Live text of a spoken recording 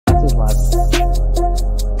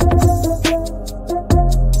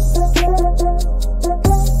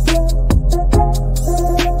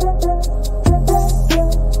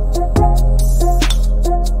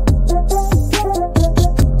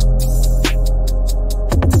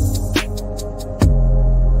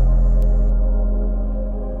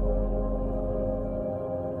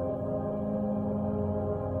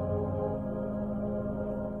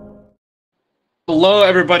Hello,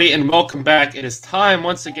 everybody, and welcome back. It is time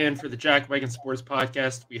once again for the Wagon Sports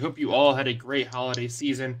Podcast. We hope you all had a great holiday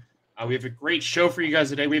season. We have a great show for you guys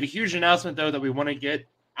today. We have a huge announcement, though, that we want to get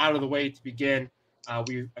out of the way to begin.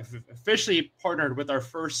 We have officially partnered with our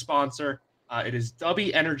first sponsor. It is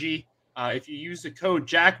W Energy. If you use the code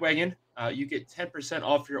JackWagon, you get 10%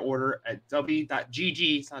 off your order at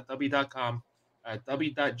w.gg. It's not w.com.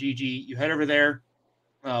 W.gg. You head over there.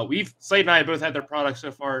 Slade and I have both had their products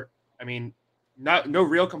so far. I mean, no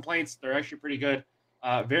real complaints. They're actually pretty good.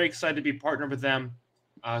 Very excited to be partnered with them.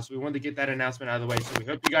 So we wanted to get that announcement out of the way. So we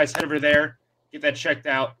hope you guys head over there, get that checked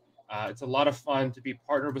out. It's a lot of fun to be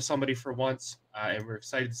partnered with somebody for once, and we're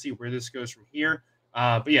excited to see where this goes from here.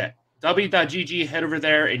 But yeah, w.gg, head over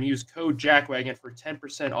there and use code JackWagon for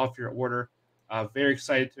 10% off your order. Very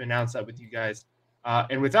excited to announce that with you guys.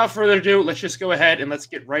 And without further ado, let's just go ahead and let's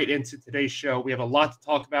get right into today's show. We have a lot to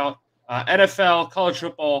talk about. NFL, college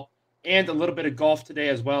football, and a little bit of golf today,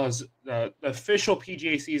 as well as the official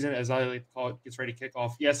PGA season, as I like to call it, gets ready to kick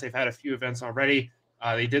off. Yes, they've had a few events already.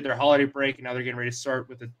 They did their holiday break, and now they're getting ready to start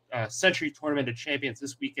with the Sentry Tournament of Champions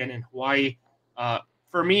this weekend in Hawaii.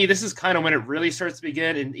 For me, this is kind of when it really starts to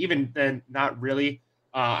begin, and even then, not really.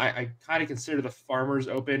 I kind of consider the Farmers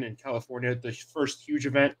Open in California the first huge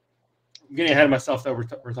event. I'm getting ahead of myself, though.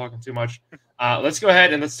 We're talking too much. Let's go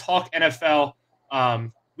ahead and let's talk NFL.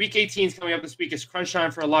 Week 18 is coming up this week. It's crunch time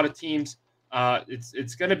for a lot of teams.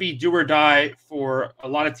 It's going to be do or die for a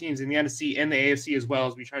lot of teams in the NFC and the AFC as well,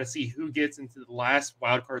 as we try to see who gets into the last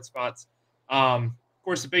wildcard spots. Of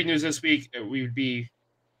course, the big news this week, we would be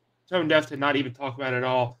tone deaf to not even talk about it at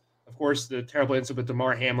all. Of course, the terrible incident with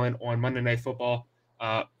Demar Hamlin on Monday Night Football.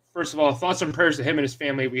 First of all, thoughts and prayers to him and his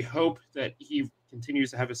family. We hope that he continues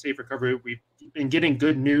to have a safe recovery. We've been getting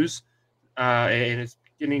good news, and it's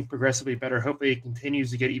getting progressively better. Hopefully it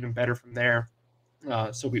continues to get even better from there.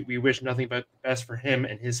 So we wish nothing but the best for him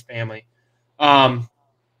and his family. Talking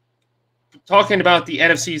about the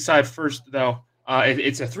NFC side first, though,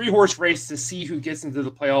 it's a 3-horse race to see who gets into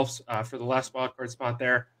the playoffs for the last wildcard spot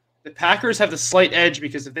there. The Packers have the slight edge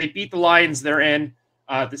because if they beat the Lions, they're in.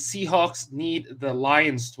 The Seahawks need the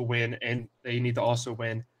Lions to win, and they need to also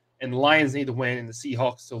win. And the Lions need to win, and the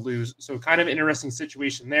Seahawks to lose. So kind of an interesting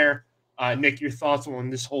situation there. Nick, your thoughts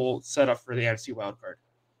on this whole setup for the NFC wildcard?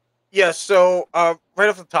 Yeah, so right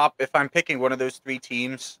off the top, if I'm picking one of those three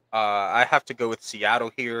teams, I have to go with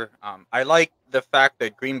Seattle here. I like the fact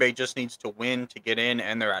that Green Bay just needs to win to get in,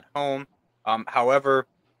 and they're at home. However,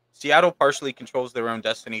 Seattle partially controls their own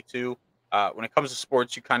destiny too. When it comes to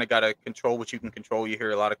sports, you kind of got to control what you can control. You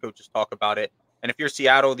hear a lot of coaches talk about it. And if you're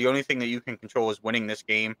Seattle, the only thing that you can control is winning this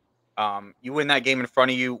game. You win that game in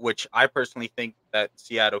front of you, which I personally think that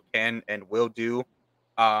Seattle can and will do.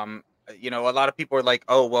 A lot of people are like,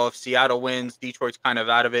 oh, well, if Seattle wins, Detroit's kind of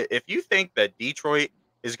out of it. If you think that Detroit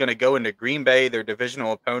is going to go into Green Bay, their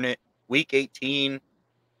divisional opponent, week 18,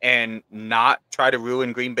 and not try to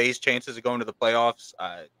ruin Green Bay's chances of going to the playoffs,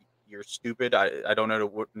 you're stupid. I don't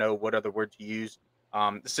know what other word to use.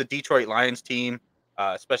 This is a Detroit Lions team,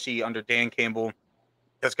 especially under Dan Campbell,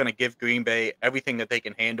 that's going to give Green Bay everything that they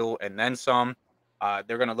can handle and then some.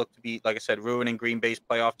 They're going to look to be, like I said, ruining Green Bay's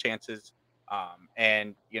playoff chances.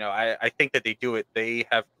 I think that they do it. They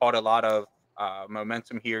have caught a lot of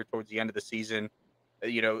momentum here towards the end of the season.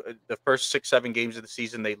 The first 6-7 games of the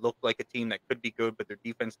season, they looked like a team that could be good, but their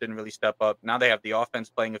defense didn't really step up. Now they have the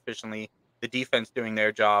offense playing efficiently, the defense doing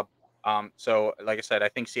their job. So, like I said, I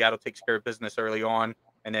think Seattle takes care of business early on,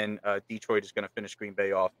 and then Detroit is going to finish Green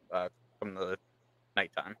Bay off from the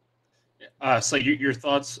nighttime. So your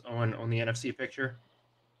thoughts on the NFC picture?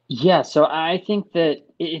 Yeah, so I think that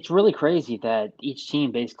it's really crazy that each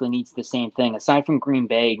team basically needs the same thing. Aside from Green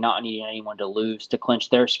Bay not needing anyone to lose to clinch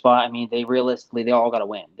their spot, I mean, they all got to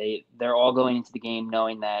win. They're all going into the game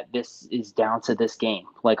knowing that this is down to this game.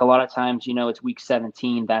 Like a lot of times, it's week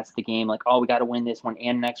 17, that's the game. Like, oh, we got to win this one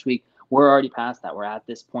and next week. We're already past that. We're at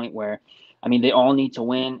this point where, I mean, they all need to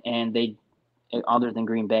win, and they, other than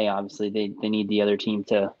Green Bay, obviously, they need the other team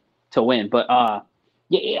to win. But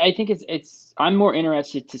yeah, I think it's. I'm more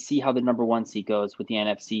interested to see how the number 1 seed goes with the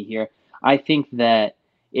NFC here. I think that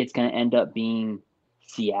it's going to end up being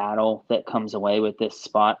Seattle that comes away with this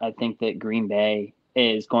spot. I think that Green Bay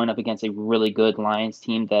is going up against a really good Lions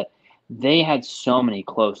team that they had so many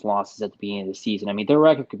close losses at the beginning of the season. I mean, their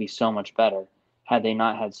record could be so much better had they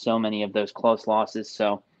not had so many of those close losses.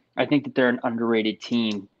 So I think that they're an underrated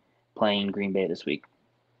team playing Green Bay this week.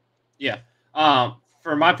 Yeah.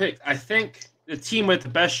 For my pick, I think the team with the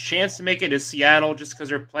best chance to make it is Seattle, just because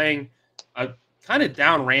they're playing a kind of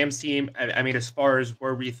down Rams team. I mean, as far as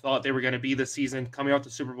where we thought they were going to be this season, coming off the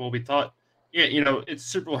Super Bowl, we thought Yeah, it's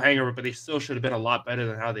Super Bowl hangover, but they still should have been a lot better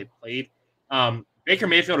than how they played. Baker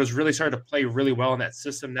Mayfield has really started to play really well in that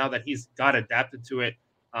system now that he's got adapted to it.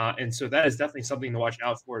 And so that is definitely something to watch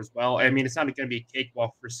out for as well. I mean, it's not going to be a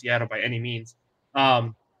cakewalk for Seattle by any means.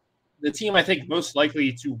 The team I think most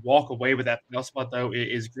likely to walk away with that playoff spot, though,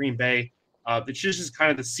 is Green Bay. It's just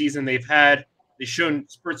kind of the season they've had. They've shown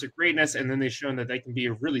spurts of greatness, and then they've shown that they can be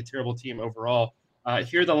a really terrible team overall.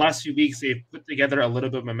 Here, the last few weeks, they've put together a little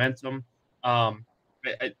bit of momentum.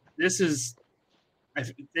 This is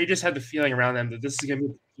they just had the feeling around them that this is going to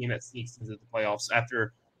be the team that sneaks into the playoffs.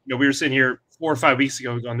 After we were sitting here 4 or 5 weeks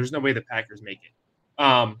ago going, "There's no way the Packers make it."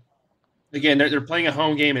 Again, they're playing a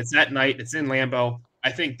home game. It's at night. It's in Lambeau.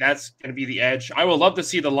 I think that's going to be the edge. I would love to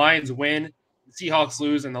see the Lions win, the Seahawks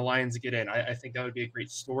lose, and the Lions get in. I think that would be a great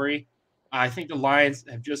story. I think the Lions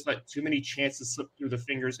have just let too many chances slip through the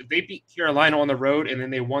fingers. If they beat Carolina on the road and then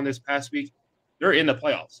they won this past week, they're in the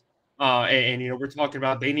playoffs. We're talking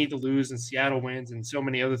about they need to lose and Seattle wins and so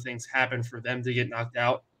many other things happen for them to get knocked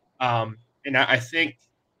out. And I think,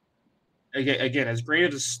 again, as great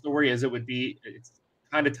of a story as it would be, it's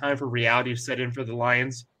kind of time for reality to set in for the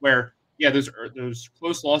Lions where, yeah, those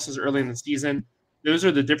close losses early in the season, those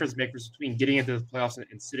are the difference makers between getting into the playoffs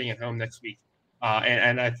and sitting at home next week.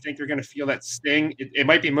 And I think they're going to feel that sting. It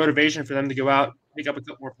might be motivation for them to go out, pick up a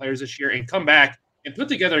couple more players this year, and come back and put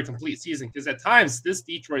together a complete season. Because at times, this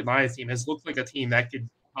Detroit Lions team has looked like a team that could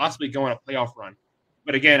possibly go on a playoff run.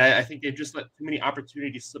 But again, I think they've just let too many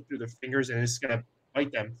opportunities slip through their fingers, and it's going to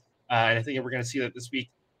bite them. And I think we're going to see that this week.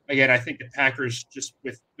 Again, I think the Packers, just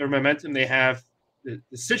with their momentum they have, the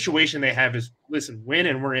situation they have is, listen, win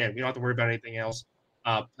and we're in. We don't have to worry about anything else.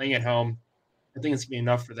 Playing at home, I think it's going to be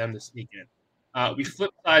enough for them to sneak in. We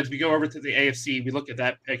flip sides. We go over to the AFC. We look at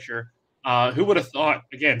that picture. Who would have thought,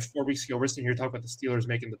 again, 4 weeks ago, we're sitting here talking about the Steelers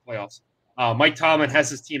making the playoffs. Mike Tomlin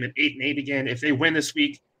has his team at 8-8 again. If they win this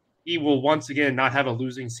week, he will once again not have a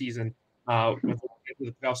losing season. Whether we get to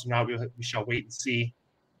the playoffs or not, we shall wait and see.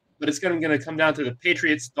 But it's going to come down to the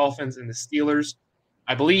Patriots, Dolphins, and the Steelers.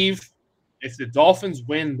 I believe if the Dolphins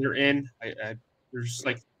win, they're in. There's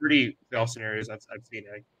like 30 playoff scenarios I've seen.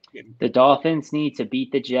 The Dolphins need to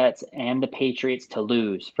beat the Jets and the Patriots to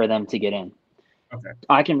lose for them to get in. Okay.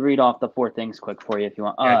 I can read off the 4 things quick for you if you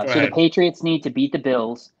want. Yeah, go ahead. The Patriots need to beat the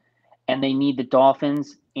Bills, and they need the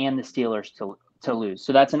Dolphins and the Steelers to lose.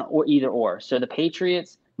 So that's an either or. So the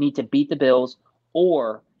Patriots need to beat the Bills,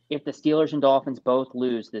 or if the Steelers and Dolphins both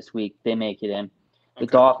lose this week, they make it in. The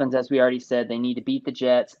Dolphins, as we already said, they need to beat the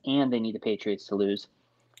Jets and they need the Patriots to lose.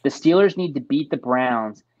 The Steelers need to beat the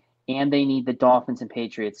Browns, and they need the Dolphins and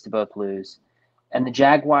Patriots to both lose. And the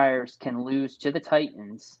Jaguars can lose to the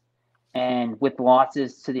Titans, and with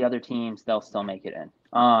losses to the other teams, they'll still make it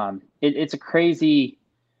in. It's a crazy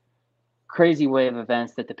way of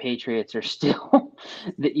events that the Patriots are still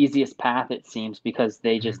the easiest path, it seems, because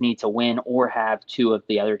they just need to win or have 2 of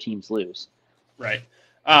the other teams lose. Right.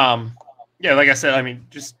 Yeah, like I said, I mean,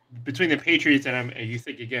 just between the Patriots and you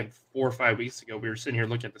think, again, 4 or 5 weeks ago, we were sitting here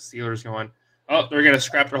looking at the Steelers going, oh, they're going to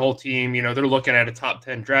scrap their whole team. They're looking at a top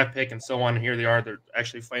 10 draft pick and so on. And here they are. They're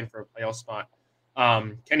actually fighting for a playoff spot.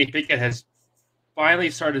 Kenny Pickett has finally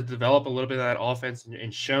started to develop a little bit of that offense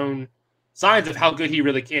and shown signs of how good he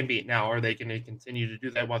really can be. Now, are they going to continue to do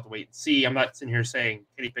that? We'll have to wait and see. I'm not sitting here saying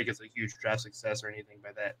Kenny Pickett's a huge draft success or anything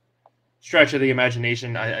by that stretch of the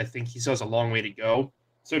imagination. I think he still has a long way to go.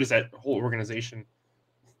 So does that whole organization.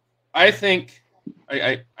 I think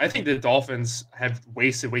the Dolphins have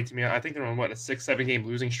wasted way too many. I think they're on a 6-7 game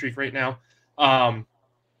losing streak right now.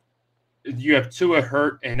 You have Tua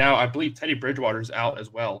hurt, and now I believe Teddy Bridgewater's out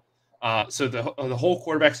as well. So the whole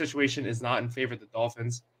quarterback situation is not in favor of the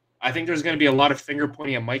Dolphins. I think there's going to be a lot of finger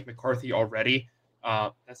pointing at Mike McCarthy already.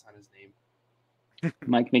 That's not his name.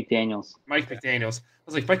 Mike McDaniels. Mike McDaniels. I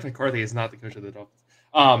was like, Mike McCarthy is not the coach of the Dolphins.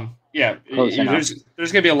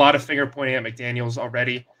 There's going to be a lot of finger pointing at McDaniels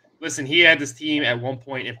already. Listen, he had this team at one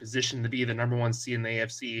point in position to be the number 1 seed in the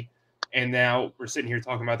AFC, and now we're sitting here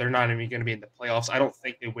talking about they're not even going to be in the playoffs. I don't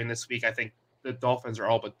think they win this week. I think the Dolphins are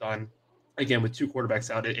all but done. Again, with 2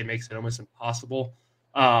 quarterbacks out, it makes it almost impossible.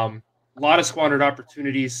 A lot of squandered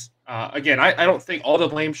opportunities. Again, I don't think all the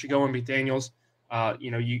blame should go on McDaniels.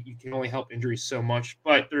 You can only help injuries so much,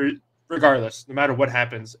 but regardless, no matter what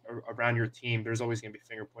happens around your team, there's always going to be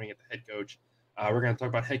finger pointing at the head coach. We're going to talk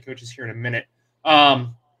about head coaches here in a minute.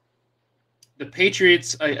 The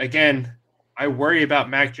Patriots, again, I worry about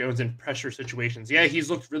Mac Jones in pressure situations. Yeah, he's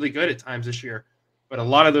looked really good at times this year, but a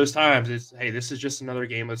lot of those times it's, hey, this is just another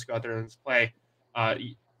game. Let's go out there and let's play.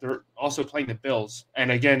 They're also playing the Bills.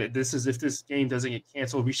 And again, this is if this game doesn't get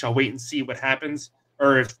canceled, we shall wait and see what happens.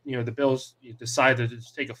 Or if the Bills decide to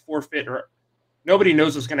just take a forfeit or nobody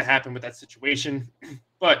knows what's going to happen with that situation.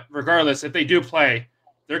 But regardless, if they do play,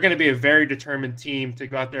 they're going to be a very determined team to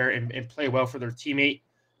go out there and play well for their teammate.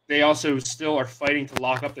 They also still are fighting to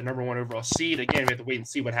lock up the number 1 overall seed. Again, we have to wait and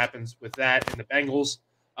see what happens with that and the Bengals.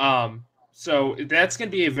 So that's going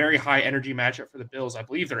to be a very high energy matchup for the Bills. I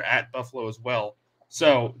believe they're at Buffalo as well.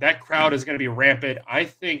 So that crowd is going to be rampant. I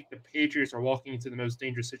think the Patriots are walking into the most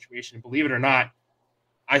dangerous situation. Believe it or not,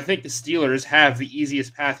 I think the Steelers have the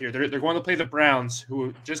easiest path here. They're going to play the Browns,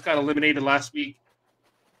 who just got eliminated last week,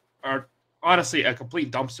 are honestly a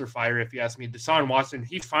complete dumpster fire, if you ask me. Deshaun Watson,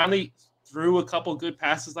 he finally threw a couple good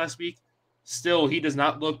passes last week. Still, he does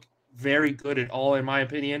not look very good at all, in my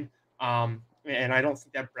opinion. And I don't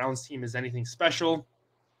think that Browns team is anything special.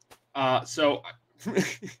 So,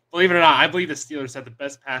 believe it or not, I believe the Steelers have the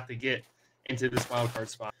best path to get into this wild card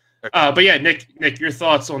spot. But yeah, Nick, your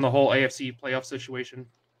thoughts on the whole AFC playoff situation?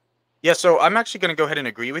 Yeah, so I'm actually going to go ahead and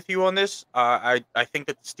agree with you on this. I think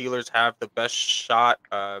that the Steelers have the best shot,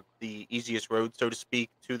 the easiest road, so to speak,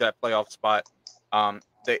 to that playoff spot.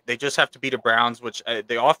 They just have to beat the Browns, which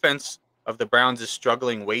the offense of the Browns is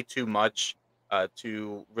struggling way too much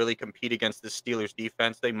to really compete against the Steelers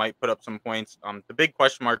defense. They might put up some points. The big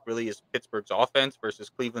question mark really is Pittsburgh's offense versus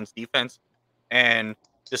Cleveland's defense. And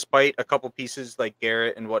despite a couple pieces like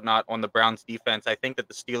Garrett and whatnot on the Browns defense, I think that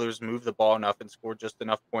the Steelers move the ball enough and score just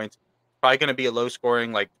enough points. Probably going to be a low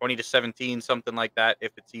scoring, like 20-17, something like that,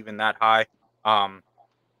 if it's even that high.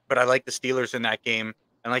 But I like the Steelers in that game.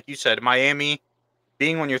 And like you said, Miami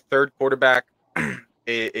being on your third quarterback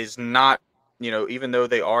is not, even though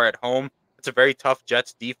they are at home, it's a very tough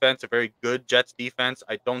Jets defense, a very good Jets defense.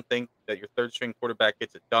 I don't think that your third string quarterback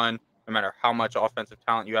gets it done, no matter how much offensive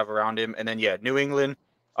talent you have around him. And then, New England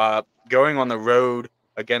going on the road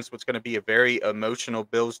against what's going to be a very emotional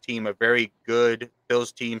Bills team, a very good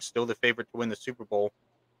Bills team, still the favorite to win the Super Bowl.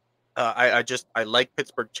 I like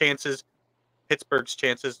Pittsburgh's chances.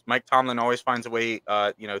 Mike Tomlin always finds a way,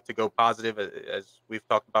 to go positive, as we've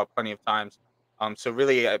talked about plenty of times. So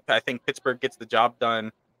really, I think Pittsburgh gets the job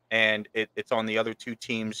done, and it's on the other two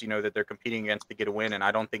teams, that they're competing against to get a win. And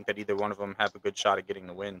I don't think that either one of them have a good shot at getting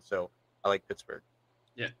the win. So I like Pittsburgh.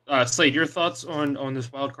 Yeah. Slade, your thoughts on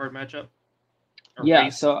this wild card matchup? Yeah,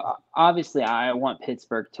 so obviously I want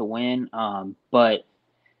Pittsburgh to win, but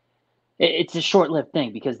it's a short-lived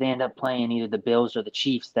thing because they end up playing either the Bills or the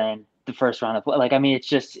Chiefs then the first round of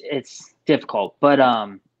it's difficult. But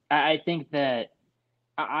I think that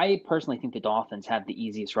I personally think the Dolphins have the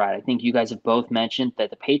easiest ride. I think you guys have both mentioned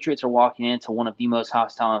that the Patriots are walking into one of the most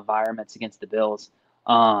hostile environments against the Bills.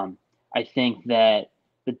 I think that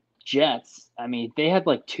the Jets, they had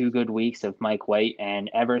like 2 good weeks of Mike White,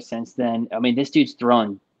 and ever since then, this dude's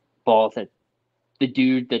throwing balls at the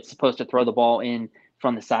dude that's supposed to throw the ball in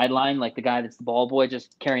from the sideline, like the guy that's the ball boy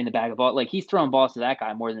just carrying the bag of ball. Like, he's throwing balls to that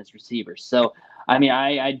guy more than his receivers. So,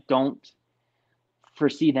 I don't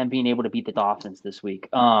foresee them being able to beat the Dolphins this week.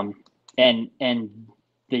 And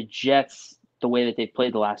the Jets, the way that they've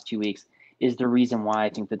played the last 2 weeks, is the reason why I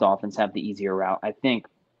think the Dolphins have the easier route. I think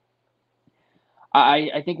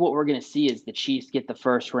what we're going to see is the Chiefs get the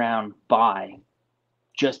first round bye,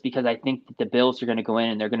 just because I think that the Bills are going to go in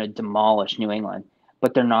and they're going to demolish New England,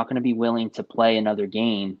 but they're not going to be willing to play another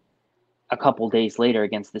game a couple days later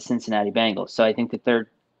against the Cincinnati Bengals. So I think that they're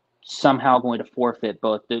somehow going to forfeit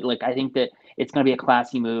both. I think that it's going to be a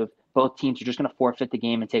classy move. Both teams are just going to forfeit the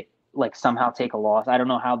game and somehow take a loss. I don't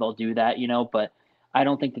know how they'll do that, but I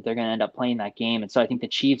don't think that they're going to end up playing that game. And so I think the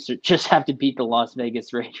Chiefs just have to beat the Las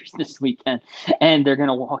Vegas Raiders this weekend, and they're going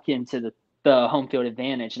to walk into the home field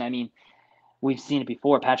advantage. And we've seen it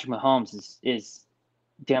before. Patrick Mahomes is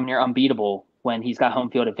damn near unbeatable when he's got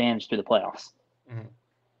home field advantage through the playoffs. Mm-hmm.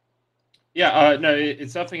 Yeah, no,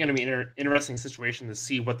 it's definitely going to be an interesting situation to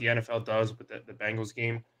see what the NFL does with the Bengals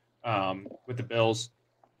game, with the Bills.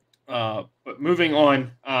 But moving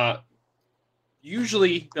on,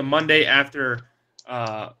 usually the Monday after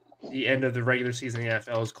the end of the regular season in the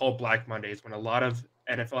NFL is called Black Monday. It's when a lot of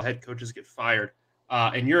NFL head coaches get fired.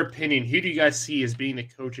 In your opinion, who do you guys see as being the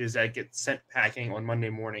coaches that get sent packing on Monday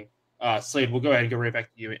morning? Slade, we'll go ahead and go right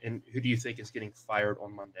back to you. And who do you think is getting fired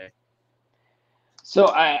on Monday? So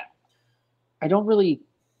I don't really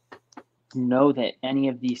know that any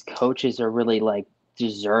of these coaches are really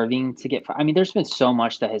deserving to get fired. There's been so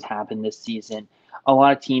much that has happened this season. A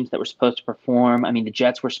lot of teams that were supposed to perform. The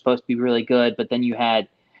Jets were supposed to be really good, but then you had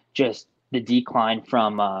just the decline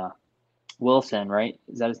from Wilson, right?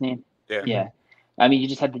 Is that his name? Yeah. You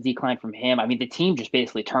just had the decline from him. The team just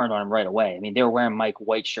basically turned on him right away. They were wearing Mike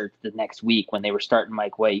White shirts the next week when they were starting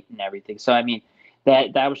Mike White and everything. So,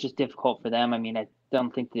 that was just difficult for them. I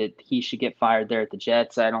don't think that he should get fired there at the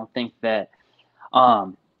Jets. I don't think that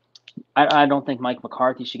I don't think Mike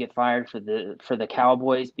McCarthy should get fired for the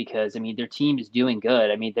Cowboys because I mean their team is doing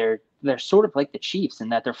good. I mean they're sort of like the Chiefs in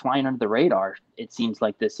that they're flying under the radar. It seems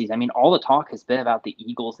like this season. I mean all the talk has been about the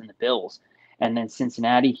Eagles and the Bills, and then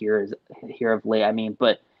Cincinnati here of late. I mean,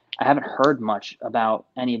 but I haven't heard much about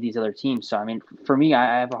any of these other teams. So I mean, for me,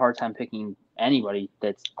 I have a hard time picking anybody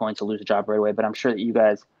that's going to lose a job right away. But I'm sure that you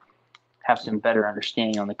guys have some better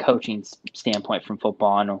understanding on the coaching standpoint from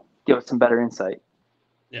football and will give us some better insight.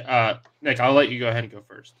 Yeah, Nick, I'll let you go ahead and go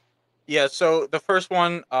first. Yeah, so the first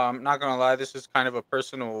one, not gonna lie, this is kind of a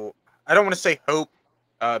personal. I don't want to say hope,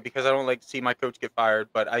 because I don't like to see my coach get fired,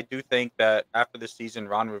 but I do think that after this season,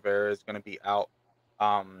 Ron Rivera is going to be out.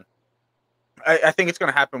 Um, I think it's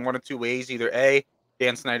going to happen one of two ways. Either A,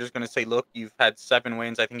 Dan Snyder's going to say, "Look, you've had 7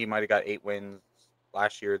 wins. I think he might have got 8 wins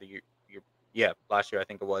last year. Yeah, last year I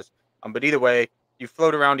think it was. But either way, you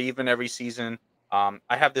float around even every season. I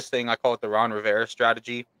have this thing I call it the Ron Rivera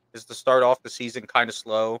strategy: is to start off the season kind of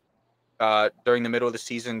slow. During the middle of the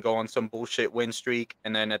season, go on some bullshit win streak,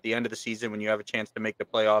 and then at the end of the season, when you have a chance to make the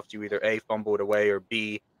playoffs, you either A, fumble it away, or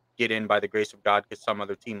B, get in by the grace of God because some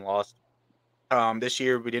other team lost. This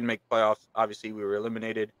year, we didn't make playoffs. Obviously, we were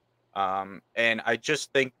eliminated. And I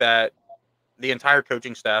just think that the entire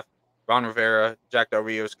coaching staff, Ron Rivera, Jack Del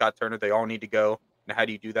Rio, Scott Turner, they all need to go. And how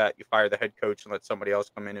do you do that? You fire the head coach and let somebody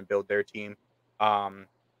else come in and build their team. Um,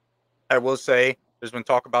 I will say there's been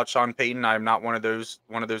talk about Sean Payton. I'm not one of those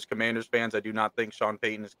Commanders fans. I do not think Sean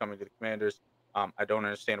Payton is coming to the Commanders. I don't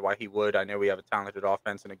understand why he would. I know we have a talented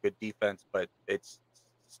offense and a good defense, but it's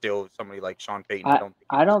still somebody like Sean Payton. I don't think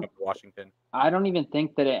he's coming to Washington. I don't even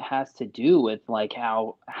think that it has to do with like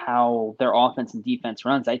how their offense and defense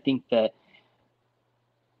runs. I think that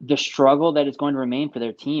the struggle that is going to remain for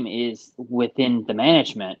their team is within the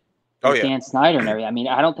management. Oh, yeah. Dan Snyder and everything. I mean,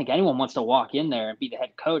 I don't think anyone wants to walk in there and be the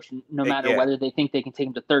head coach, no matter whether they think they can take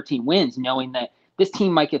them to 13 wins, knowing that this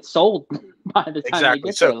team might get sold by the time they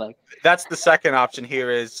get there. Like, that's the second option here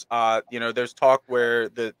is, there's talk where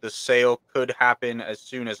the sale could happen as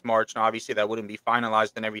soon as March. Now, obviously, that wouldn't be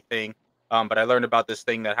finalized and everything. But I learned about this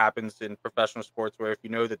thing that happens in professional sports where if you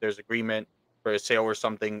know that there's agreement for a sale or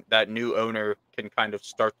something, that new owner can kind of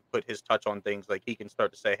start to put his touch on things. Like he can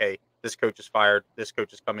start to say, hey, this coach is fired, this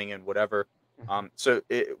coach is coming in, whatever.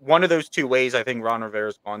 One of those two ways, I think Ron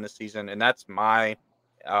Rivera's gone this season, and that's my,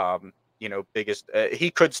 biggest.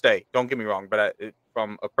 He could stay. Don't get me wrong, but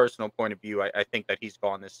from a personal point of view, I think that he's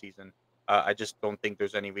gone this season. I just don't think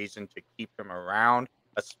there's any reason to keep him around,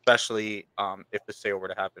 especially if the sale were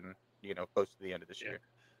to happen, close to the end of this year.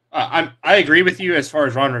 I agree with you as far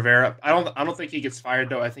as Ron Rivera. I don't think he gets fired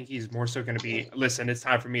though. I think he's more so going to be, listen, it's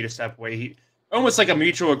time for me to step away. He almost like a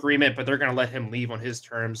mutual agreement, but they're going to let him leave on his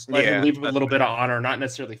terms. Let him leave with a little bit of honor, not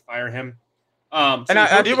necessarily fire him. And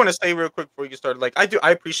I do want to say real quick before you get started, like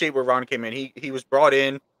I appreciate where Ron came in. He was brought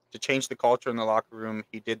in to change the culture in the locker room.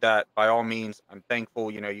 He did that by all means. I'm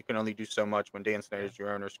thankful. You can only do so much when Dan Snyder's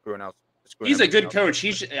your owner screwing out. He's a good coach.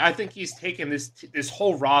 I think he's taken this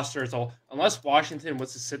whole roster. So unless Washington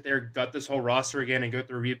wants to sit there, gut this whole roster again, and go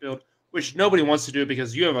through a rebuild, which nobody wants to do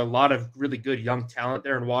because you have a lot of really good young talent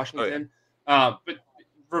there in Washington. But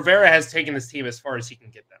Rivera has taken this team as far as he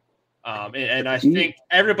can get them. And I think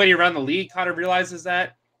everybody around the league kind of realizes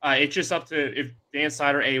that. It's just up to if Dan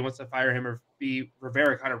Snyder A wants to fire him, or B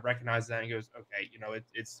Rivera kind of recognizes that and goes, okay,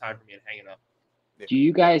 it's time for me to hang it up. Do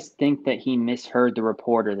you guys think that he misheard the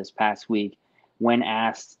reporter this past week when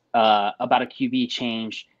asked about a QB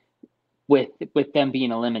change with them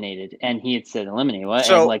being eliminated, and he had said eliminated? What?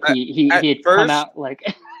 So, and like he had come out like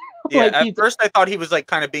at first I thought he was like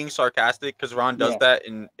kind of being sarcastic because Ron does that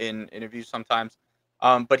in interviews sometimes.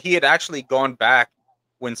 But he had actually gone back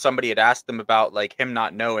when somebody had asked him about like him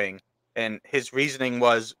not knowing, and his reasoning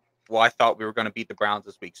was, well, I thought we were going to beat the Browns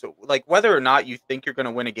this week. So, like, whether or not you think you're going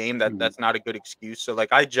to win a game, that's not a good excuse. So,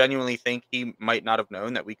 like, I genuinely think he might not have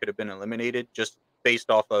known that we could have been eliminated just based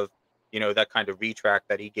off of, that kind of retract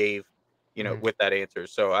that he gave, with that answer.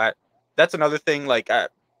 So, that's another thing. Like,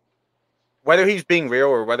 whether he's being real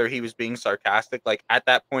or whether he was being sarcastic, like, at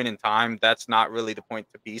that point in time, that's not really the point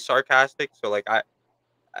to be sarcastic. So, like, I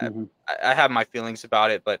have my feelings about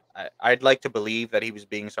it, but I'd like to believe that he was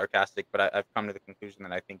being sarcastic, but I've come to the conclusion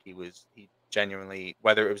that I think he genuinely,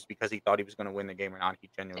 whether it was because he thought he was going to win the game or not, he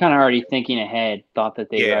genuinely kind of already thinking ahead, thought that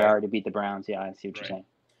they had already beat the Browns. Yeah, I see what you're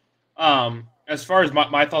saying. As far as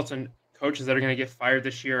my thoughts on coaches that are going to get fired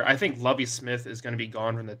this year, I think Lovie Smith is going to be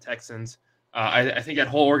gone from the Texans. I think that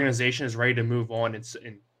whole organization is ready to move on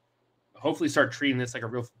and hopefully start treating this like a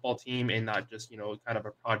real football team and not just, kind of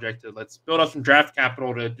a project to let's build up some draft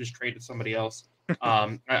capital to just trade to somebody else.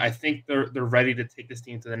 I think they're ready to take this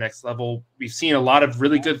team to the next level. We've seen a lot of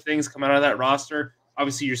really good things come out of that roster.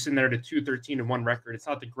 Obviously, you're sitting there at a 2-13-1 record. It's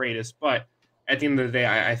not the greatest, but at the end of the day,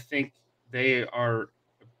 I think they are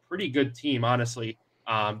a pretty good team, honestly.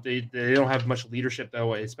 They don't have much leadership,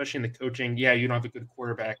 though, especially in the coaching. Yeah, you don't have a good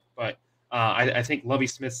quarterback, but I think Lovie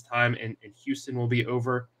Smith's time in Houston will be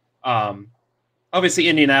over. Obviously,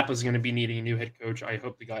 Indianapolis is going to be needing a new head coach. I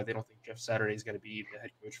hope they don't think Jeff Saturday is going to be the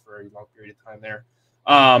head coach for a long period of time there.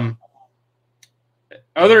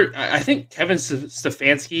 I think Kevin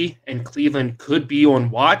Stefanski and Cleveland could be on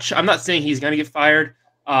watch. I'm not saying he's going to get fired.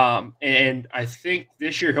 And I think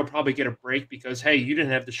this year he'll probably get a break because, hey, you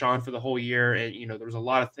didn't have Deshaun for the whole year. And, there was a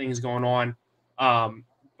lot of things going on. But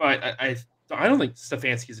I don't think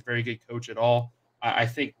Stefanski is a very good coach at all. I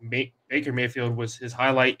think Baker Mayfield was his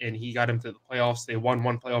highlight, and he got him to the playoffs. They won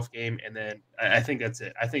one playoff game, and then I think that's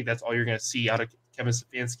it. I think that's all you're going to see out of Kevin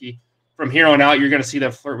Stefanski. From here on out, you're going to see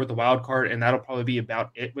that flirt with the wild card, and that'll probably be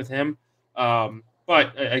about it with him.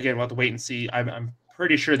 But again, we'll have to wait and see. I'm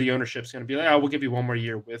pretty sure the ownership's going to be like, we'll give you one more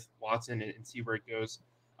year with Watson and see where it goes.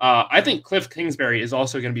 I think Cliff Kingsbury is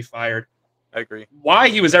also going to be fired. I agree. Why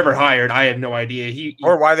he was ever hired, I have no idea.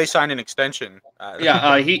 Or why they signed an extension.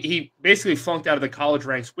 He basically flunked out of the college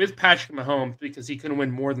ranks with Patrick Mahomes because he couldn't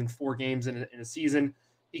win more than 4 games in a season.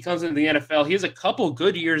 He comes into the NFL. He has a couple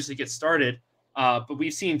good years to get started, but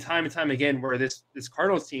we've seen time and time again where this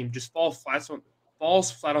Cardinals team just falls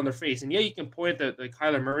flat on their face. And yeah, you can point at the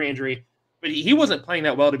Kyler Murray injury, but he wasn't playing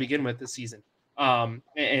that well to begin with this season.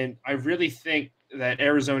 And I really think that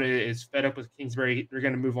Arizona is fed up with Kingsbury. They're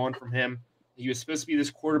going to move on from him. He was supposed to be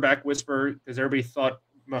this quarterback whisperer because everybody thought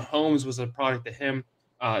Mahomes was a product of him.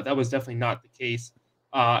 That was definitely not the case.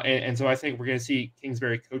 And so I think we're going to see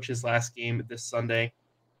Kingsbury coach his last game this Sunday.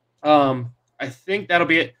 I think that'll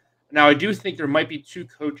be it. Now, I do think there might be 2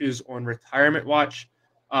 coaches on retirement watch.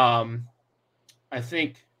 I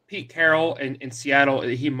think Pete Carroll in Seattle,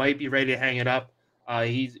 he might be ready to hang it up.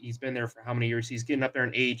 He's been there for how many years? He's getting up there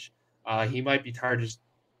in age. He might be tired of just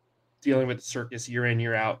dealing with the circus year in,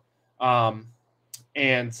 year out.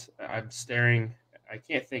 And I'm staring. I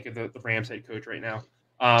can't think of the Rams head coach right now.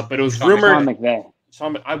 But it was rumored.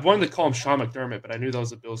 Sean McVay. I wanted to call him Sean McDermott, but I knew that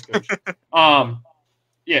was the Bills coach. Sean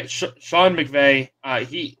McVay.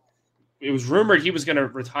 It was rumored he was going to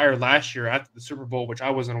retire last year after the Super Bowl, which I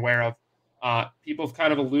wasn't aware of. People have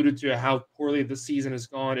kind of alluded to how poorly this season has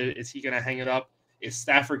gone. Is he going to hang it up? Is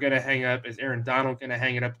Stafford going to hang up? Is Aaron Donald going to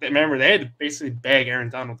hang it up? Remember, they had to basically beg Aaron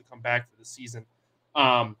Donald to come back for the season.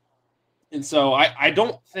 And so I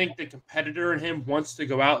don't think the competitor in him wants to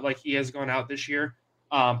go out like he has gone out this year.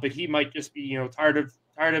 But he might just be, tired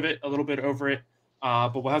of it, a little bit over it.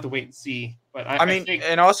 But we'll have to wait and see. But I think,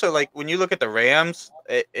 and also like when you look at the Rams,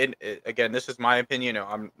 again, this is my opinion.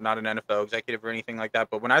 I'm not an NFL executive or anything like that.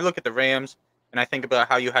 But when I look at the Rams and I think about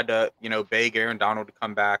how you had to, beg Aaron Donald to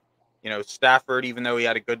come back, Stafford, even though he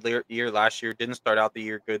had a good year last year, didn't start out the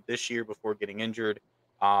year good this year before getting injured.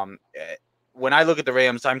 When I look at the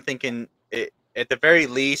Rams, I'm thinking at the very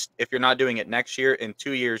least, if you're not doing it next year, in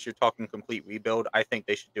 2 years, you're talking complete rebuild. I think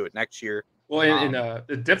they should do it next year. Well,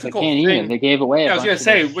 the difficult thing, they gave away. I was going to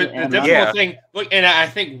say, with the difficult thing, look, and I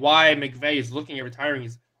think why McVay is looking at retiring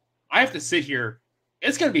is, I have to sit here.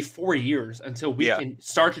 It's going to be 4 years until we can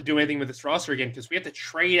start to do anything with this roster again because we have to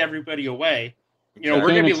trade everybody away. We're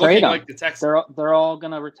going to be looking like the Texans. They're all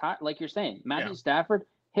going to retire, like you're saying. Matthew Stafford,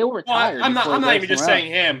 he'll retire. Well, I'm not even just saying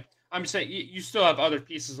him. I'm saying you still have other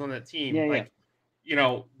pieces on that team.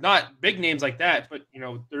 Not big names like that, but,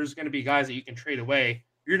 there's going to be guys that you can trade away.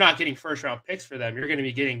 You're not getting first-round picks for them. You're going to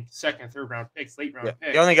be getting second, third-round picks, late-round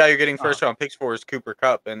picks. The only guy you're getting first-round picks for is Cooper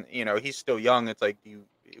Kupp, and, he's still young. It's like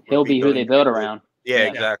he'll be who they build around. Yeah,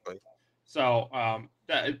 exactly. So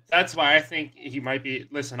that's why I think he might be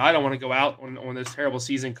 – listen, I don't want to go out on this terrible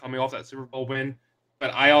season coming off that Super Bowl win,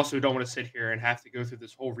 but I also don't want to sit here and have to go through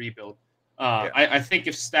this whole rebuild. I think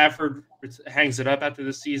if Stafford hangs it up after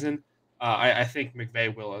this season, I think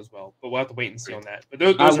McVay will as well. But we'll have to wait and see on that. But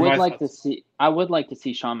those I would like to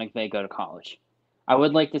see Sean McVay go to college. I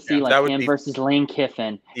would like to see him versus Lane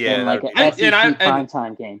Kiffin in like an SEC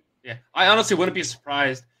primetime game. Yeah, I honestly wouldn't be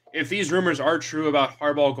surprised if these rumors are true about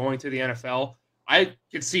Harbaugh going to the NFL. I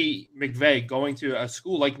could see McVay going to a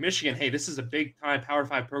school like Michigan. Hey, this is a big-time Power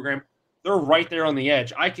 5 program. They're right there on the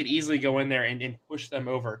edge. I could easily go in there and push them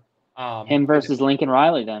over. Him versus Lincoln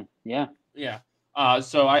Riley then. Yeah. Yeah.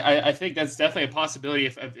 So I think that's definitely a possibility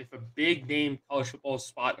if a big-name college football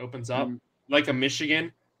spot opens up, like a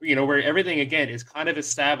Michigan, where everything, again, is kind of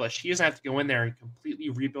established. He doesn't have to go in there and completely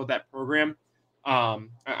rebuild that program.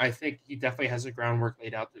 I think he definitely has the groundwork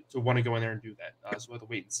laid out to want to go in there and do that. So we'll have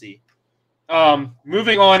to wait and see.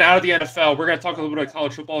 Moving on out of the NFL, we're going to talk a little bit of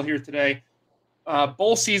college football here today.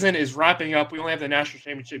 Bowl season is wrapping up. We only have the national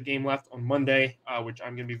championship game left on Monday, which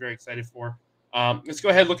I'm going to be very excited for. Let's go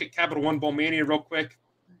ahead and look at Capital One Bowl Mania real quick.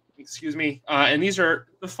 Excuse me. And these are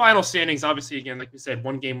the final standings. Obviously, again, like we said,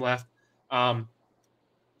 one game left.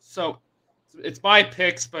 So it's my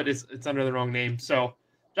picks, but it's under the wrong name. So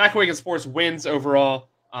Jack Wagon Sports wins overall.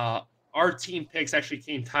 Our team picks actually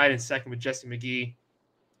came tied in second with Jesse McGee.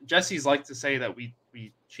 Jesse's like to say that we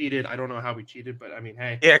cheated. I don't know how we cheated, but I mean,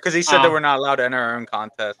 hey. Yeah, because he said that we're not allowed to enter our own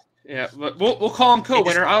contest. Yeah, but we'll call him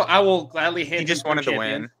co-winner. I will gladly hand him just wanted to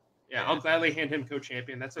win. Yeah, I'll gladly hand him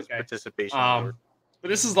co-champion. That's okay. Participation. But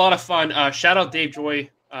this is a lot of fun. Shout out Dave Joy,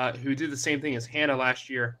 who did the same thing as Hannah last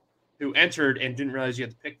year, who entered and didn't realize you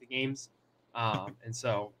had to pick the games. And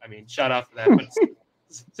so, I mean, shout out for that. But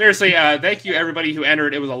seriously, thank you everybody who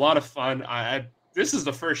entered. It was a lot of fun. This is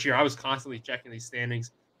the first year I was constantly checking these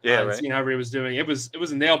standings. Right. Seeing how everybody was doing. It was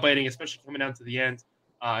a nail biting, especially coming down to the end.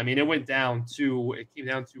 I mean, it came down to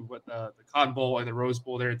what the Cotton Bowl and the Rose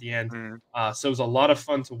Bowl there at the end. So it was a lot of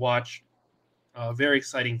fun to watch. Very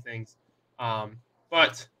exciting things.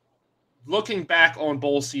 But looking back on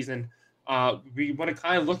bowl season, we want to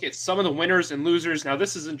kind of look at some of the winners and losers. Now,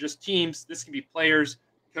 this isn't just teams. This can be players,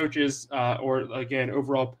 coaches, or, again,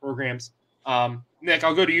 overall programs. Nick,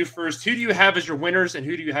 I'll go to you first. Who do you have as your winners and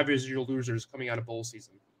who do you have as your losers coming out of bowl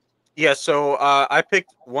season? Yeah, so I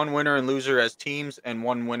picked one winner and loser as teams and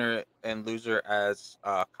one winner and loser as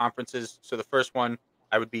conferences. So the first one,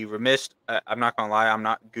 I would be remiss. I'm not going to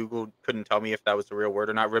lie. Google couldn't tell me if that was the real word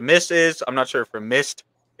or not. Remiss is, I'm not sure if remissed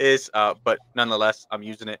is, but nonetheless, I'm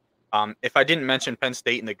using it. If I didn't mention Penn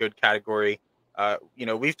State in the good category,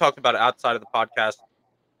 we've talked about it outside of the podcast.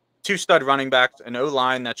 2 stud running backs, an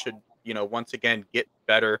O-line that should, once again, get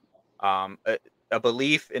better. A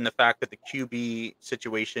belief in the fact that the QB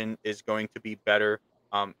situation is going to be better.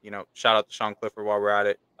 Shout out to Sean Clifford while we're at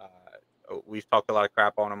it. We've talked a lot of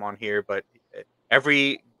crap on him on here, but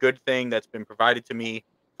every good thing that's been provided to me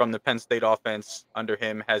from the Penn State offense under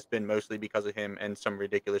him has been mostly because of him and some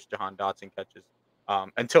ridiculous Jahan Dotson catches.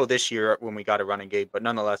 Until this year when we got a running game, but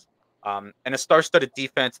nonetheless, and a star-studded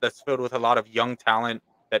defense that's filled with a lot of young talent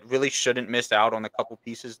that really shouldn't miss out on a couple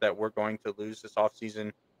pieces that we're going to lose this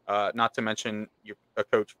offseason. Not to mention a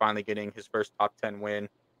coach finally getting his first top 10 win.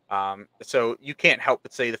 So you can't help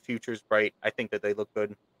but say the future's bright. I think that they look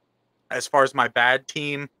good. As far as my bad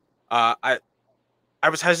team, I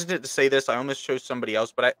was hesitant to say this. I almost chose somebody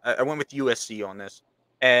else, but I went with USC on this.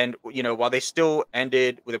 And, while they still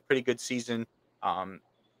ended with a pretty good season,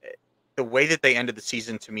 the way that they ended the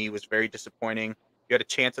season to me was very disappointing. You had a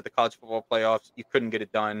chance at the college football playoffs. You couldn't get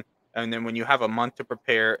it done. And then when you have a month to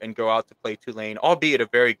prepare and go out to play Tulane, albeit a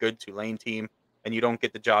very good Tulane team, and you don't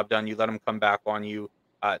get the job done, you let them come back on you.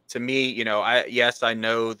 To me, I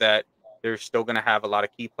know that they're still going to have a lot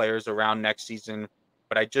of key players around next season,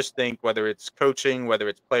 but I just think whether it's coaching, whether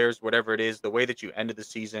it's players, whatever it is, the way that you ended the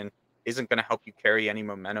season isn't going to help you carry any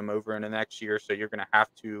momentum over in the next year. So you're going to have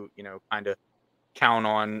to, kind of count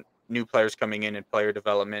on new players coming in and player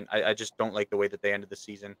development. I just don't like the way that they ended the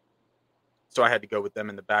season. So I had to go with them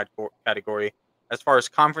in the bad category. As far as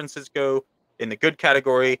conferences go, in the good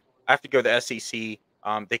category, I have to go the SEC.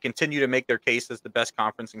 They continue to make their case as the best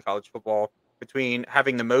conference in college football, between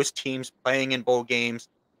having the most teams playing in bowl games,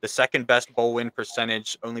 the second best bowl win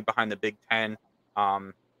percentage, only behind the Big Ten,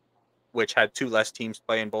 which had 2 less teams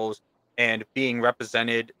play in bowls, and being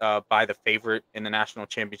represented by the favorite in the national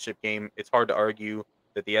championship game. It's hard to argue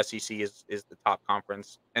that the SEC is the top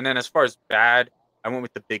conference. And then as far as bad, I went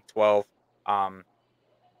with the Big 12.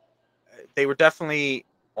 They were definitely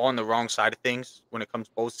on the wrong side of things when it comes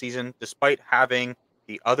to bowl season, despite having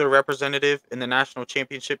the other representative in the national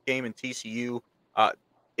championship game in TCU.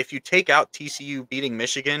 If you take out TCU beating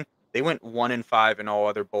Michigan, they went 1-5 in all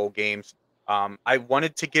other bowl games. I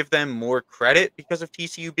wanted to give them more credit because of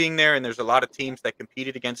TCU being there, and there's a lot of teams that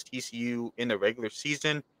competed against TCU in the regular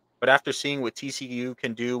season. But after seeing what TCU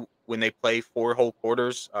can do when they play 4 whole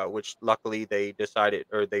quarters, which luckily they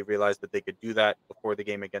realized that they could do that before the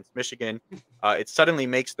game against Michigan, it suddenly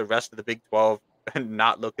makes the rest of the Big 12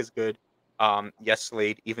 not look as good. Yes,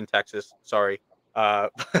 Slade, even Texas, sorry.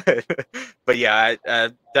 But yeah,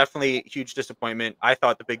 definitely huge disappointment. I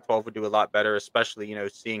thought the Big 12 would do a lot better, especially,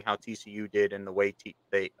 seeing how TCU did and the way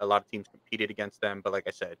a lot of teams competed against them. But like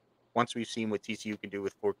I said, once we've seen what TCU can do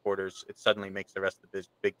with 4 quarters, it suddenly makes the rest of the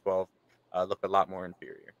Big 12 look a lot more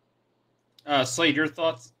inferior. Slade, your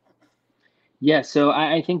thoughts? Yeah, so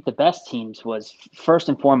I think the best teams was first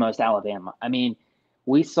and foremost Alabama. I mean,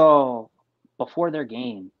 we saw before their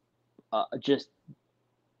game just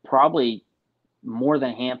probably more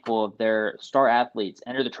than a handful of their star athletes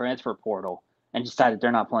enter the transfer portal and decided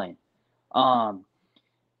they're not playing.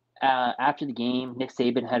 After the game, Nick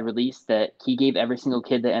Saban had released that he gave every single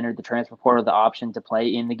kid that entered the transfer portal the option to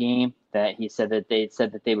play in the game. That he said that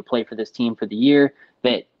they would play for this team for the year.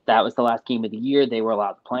 That was the last game of the year. They were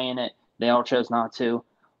allowed to play in it. They all chose not to.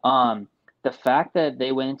 The fact that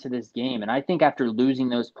they went into this game, and I think after losing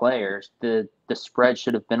those players, the spread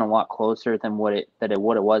should have been a lot closer than what it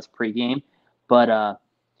was pregame. But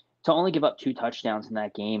to only give up 2 touchdowns in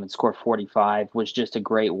that game and score 45 was just a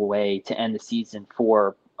great way to end the season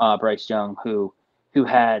for Bryce Young, who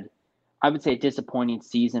had, I would say, a disappointing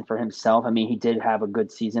season for himself. I mean, he did have a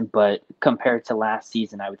good season, but compared to last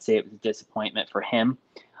season, I would say it was a disappointment for him.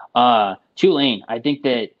 Tulane, I think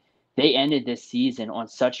that they ended this season on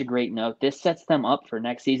such a great note. This sets them up for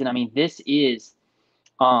next season. I mean, this is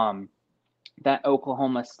that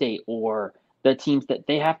Oklahoma State or the teams that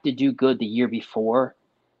they have to do good the year before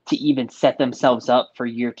to even set themselves up for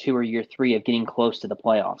year 2 or year 3 of getting close to the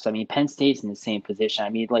playoffs. I mean, Penn State's in the same position. I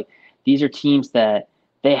mean, like, these are teams that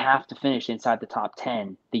they have to finish inside the top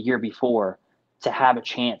 10 the year before to have a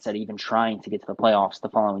chance at even trying to get to the playoffs the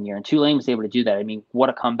following year. And Tulane was able to do that. I mean, what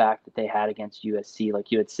a comeback that they had against USC,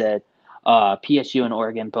 like you had said. PSU and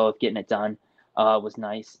Oregon both getting it done was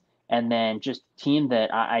nice. And then just a team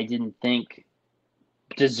that I didn't think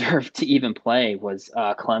deserved to even play was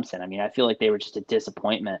Clemson. I mean, I feel like they were just a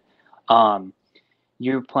disappointment.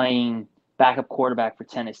 You're playing backup quarterback for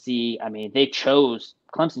Tennessee. I mean,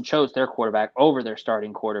 Clemson chose their quarterback over their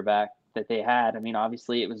starting quarterback that they had. I mean,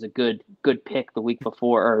 obviously it was a good pick the week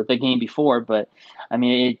before or the game before, but I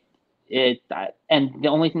mean, and the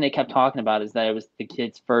only thing they kept talking about is that it was the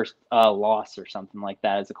kid's first loss or something like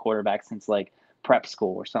that as a quarterback since like prep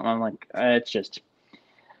school or something. I'm like, it's just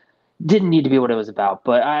didn't need to be what it was about.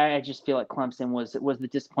 But I just feel like Clemson was the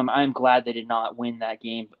disappointment. I'm glad they did not win that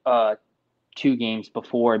game 2 games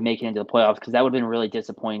before making it into the playoffs, because that would have been really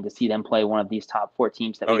disappointing to see them play one of these top 4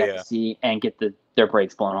 teams that we got to see and get their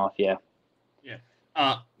breaks blown off. Yeah.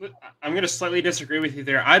 I'm going to slightly disagree with you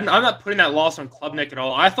there. I'm not putting that loss on Klubnik at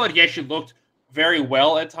all. I thought he actually looked very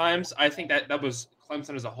well at times. I think that was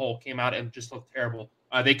Clemson as a whole came out and just looked terrible.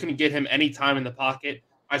 They couldn't get him any time in the pocket.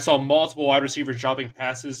 I saw multiple wide receivers dropping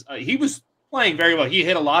passes. He was playing very well. He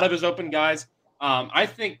hit a lot of his open guys. I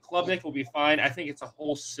think Klubnik will be fine. I think it's a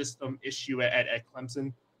whole system issue at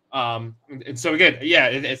Clemson. And so, again, yeah,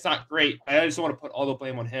 it's not great. I just don't want to put all the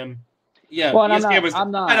blame on him. Yeah, well, ESPN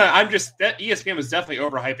ESPN was definitely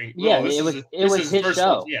overhyping. Yeah, it was his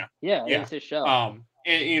show. Yeah, it was his show.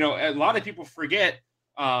 And a lot of people forget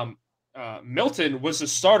Milton was a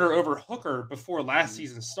starter over Hooker before last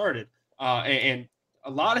season started, and a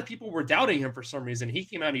lot of people were doubting him for some reason. He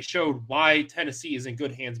came out and he showed why Tennessee is in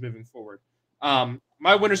good hands moving forward.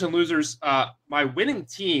 My winners and losers, my winning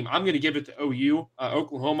team, I'm going to give it to OU,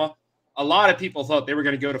 Oklahoma. A lot of people thought they were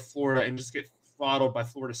going to go to Florida and just get throttled by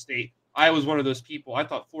Florida State. I was one of those people. I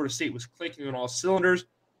thought Florida State was clicking on all cylinders.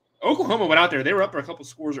 Oklahoma went out there. They were up for a couple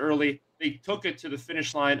scores early. They took it to the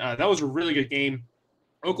finish line. That was a really good game.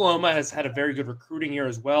 Oklahoma has had a very good recruiting year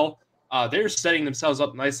as well. They're setting themselves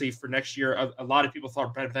up nicely for next year. A lot of people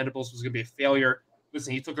thought Brent Venables was going to be a failure.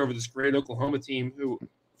 Listen, he took over this great Oklahoma team who,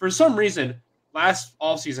 for some reason, last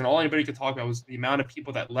offseason, all anybody could talk about was the amount of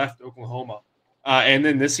people that left Oklahoma. And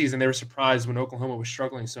then this season, they were surprised when Oklahoma was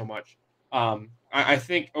struggling so much. I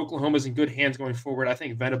think Oklahoma's in good hands going forward. I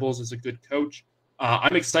think Venables is a good coach.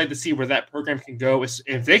 I'm excited to see where that program can go.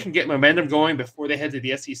 If they can get momentum going before they head to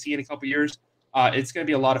the SEC in a couple years, it's going to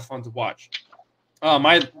be a lot of fun to watch.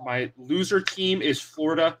 My loser team is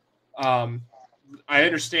Florida. I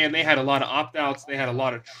understand they had a lot of opt-outs. They had a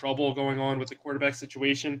lot of trouble going on with the quarterback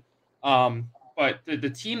situation. But the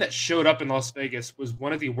team that showed up in Las Vegas was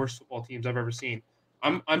one of the worst football teams I've ever seen.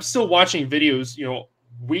 I'm still watching videos,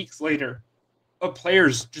 weeks later, of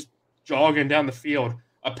players just jogging down the field.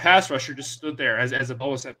 A pass rusher just stood there as a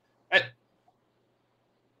ball was set.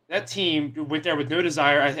 That team went there with no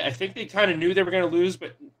desire. I think they kind of knew they were going to lose,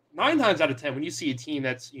 but 9 times out of 10, when you see a team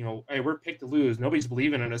that's, hey, we're picked to lose, nobody's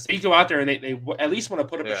believing in us, they go out there and they at least want to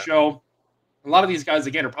put up a show. A lot of these guys,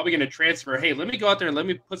 again, are probably going to transfer. Hey, let me go out there and let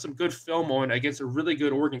me put some good film on against a really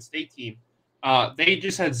good Oregon State team. They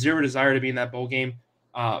just had zero desire to be in that bowl game.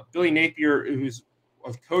 Billy Napier, who's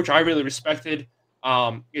a coach I really respected,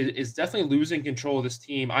 is definitely losing control of this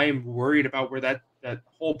team. I am worried about where that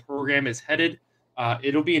whole program is headed.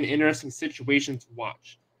 It'll be an interesting situation to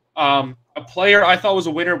watch. A player I thought was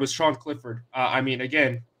a winner was Sean Clifford.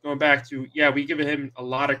 Again, going back to, we give him a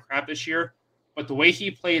lot of crap this year, but the way he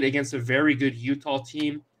played against a very good Utah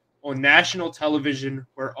team on national television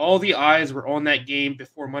where all the eyes were on that game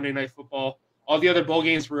before Monday Night Football, All the other bowl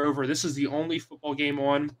games were over. This is the only football game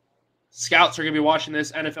on. Scouts are going to be watching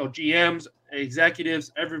this. NFL GMs,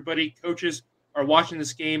 executives, everybody, coaches are watching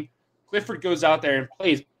this game. Clifford goes out there and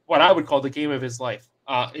plays what I would call the game of his life.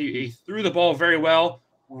 He threw the ball very well,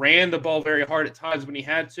 ran the ball very hard at times when he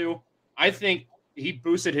had to. I think he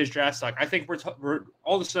boosted his draft stock. I think we're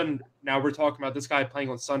all of a sudden now we're talking about this guy playing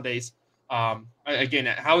on Sundays. Again,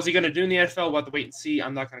 how is he going to do in the NFL? We'll have to wait and see.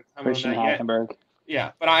 I'm not going to comment on that yet.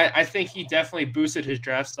 Yeah, but I think he definitely boosted his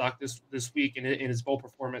draft stock this week in his bowl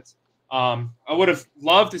performance. I would have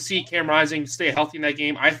loved to see Cam Rising stay healthy in that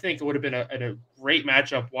game. I think it would have been a great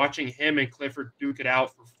matchup watching him and Clifford duke it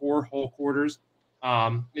out for 4 whole quarters.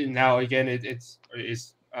 And now, again, is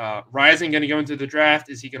Rising going to go into the draft?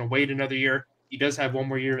 Is he going to wait another year? He does have 1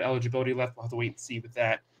 more year of eligibility left. We'll have to wait and see with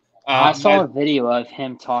that. I saw a video of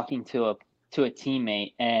him talking to a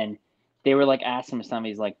teammate, and they were like asking him something.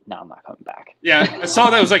 He's like, "No, I'm not coming back." Yeah, I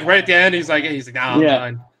saw that. It was like right at the end. He's like, "Nah, I'm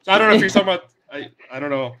done." So I don't know if you're talking about. I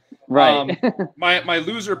don't know. Right. My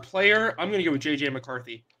loser player, I'm going to go with JJ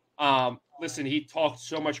McCarthy. Listen, he talked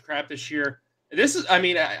so much crap this year.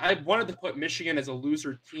 I wanted to put Michigan as a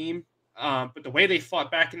loser team, but the way they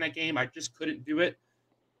fought back in that game, I just couldn't do it.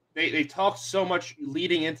 They talked so much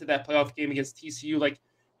leading into that playoff game against TCU. Like,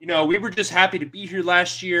 we were just happy to be here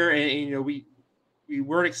last year, and we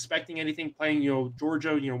weren't expecting anything playing,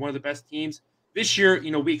 Georgia, one of the best teams. This year,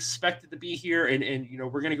 we expected to be here, and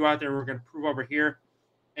we're going to go out there and we're going to prove over here.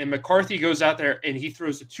 And McCarthy goes out there and he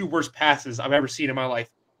throws the 2 worst passes I've ever seen in my life.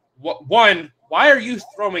 One, why are you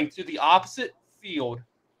throwing to the opposite field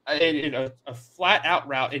in a flat out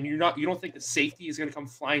route, and you don't think the safety is going to come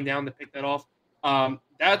flying down to pick that off?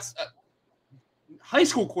 That's high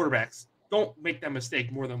school quarterbacks don't make that mistake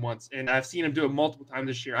more than once, and I've seen him do it multiple times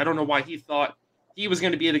this year. I don't know why he thought he was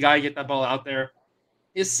going to be the guy to get that ball out there.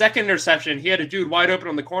 His second interception, he had a dude wide open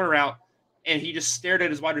on the corner route, and he just stared at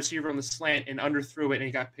his wide receiver on the slant and underthrew it, and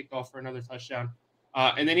he got picked off for another touchdown.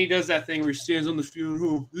 And then he does that thing where he stands on the field.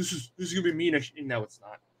 Oh, this is going to be me next year. No, it's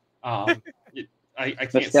not. I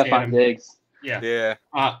can't stand him. Diggs. Yeah.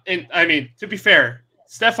 And I mean, to be fair,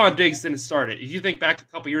 Stephon Diggs didn't start it. If you think back a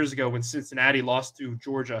couple years ago when Cincinnati lost to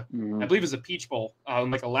Georgia, I believe it was a Peach Bowl,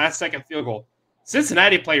 like a last-second field goal.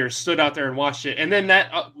 Cincinnati players stood out there and watched it, and then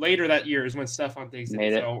that later that year is when Stephon Diggs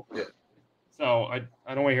made it. So I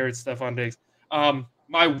don't want to hear it, Stephon Diggs.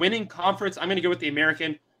 My winning conference, I'm going to go with the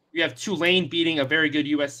American. We have Tulane beating a very good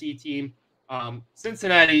USC team.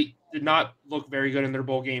 Cincinnati did not look very good in their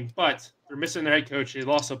bowl game, but they're missing their head coach. They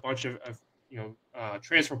lost a bunch of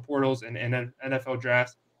transfer portals and NFL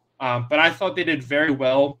drafts. But I thought they did very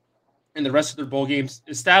well in the rest of their bowl games,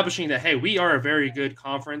 establishing that, hey, we are a very good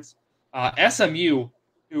conference. SMU,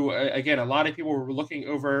 who, again, a lot of people were looking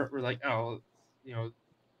over, were like, oh,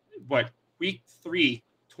 week 3,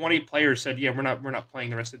 20 players said, yeah, we're not playing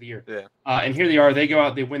the rest of the year. Yeah. And here they are. They go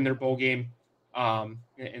out, they win their bowl game. And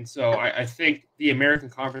so I think the American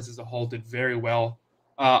Conference as a whole did very well.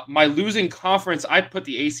 My losing conference, I put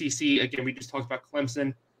the ACC. Again, we just talked about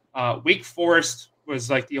Clemson. Wake Forest was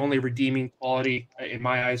like the only redeeming quality in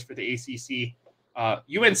my eyes for the ACC.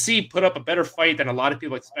 UNC put up a better fight than a lot of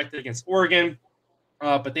people expected against Oregon,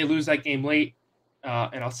 but they lose that game late.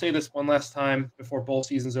 And I'll say this one last time before bowl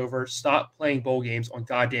season's over. Stop playing bowl games on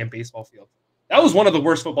goddamn baseball fields. That was one of the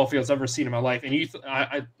worst football fields I've ever seen in my life. And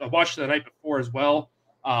I watched it the night before as well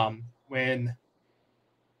when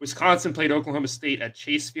Wisconsin played Oklahoma State at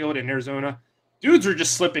Chase Field in Arizona. Dudes are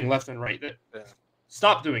just slipping left and right.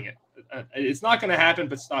 Stop doing it. It's not going to happen,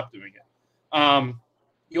 but stop doing it.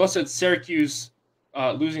 You also had Syracuse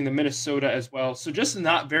losing to Minnesota as well. So just a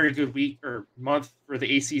not very good week or month for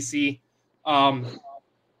the ACC.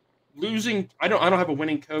 Losing, I don't have a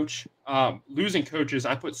winning coach. Losing coaches,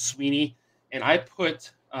 I put Sweeney, and I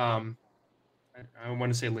put I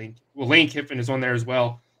want to say Lane. Well, Lane Kiffin is on there as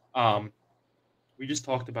well. We just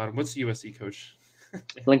talked about him. What's the USC coach?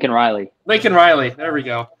 Lincoln Riley. Lincoln Riley. There we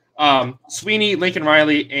go. Sweeney, Lincoln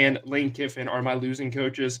Riley, and Lane Kiffin are my losing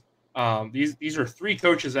coaches. These are 3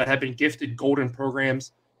 coaches that have been gifted golden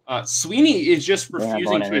programs. Sweeney is just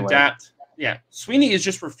refusing to adapt. Yeah, Sweeney is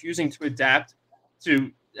just refusing to adapt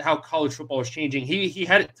to how college football is changing. He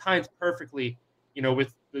had it timed perfectly,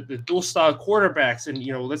 with the dual style quarterbacks, and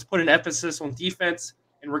let's put an emphasis on defense,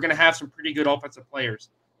 and we're going to have some pretty good offensive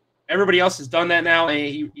players. Everybody else has done that now,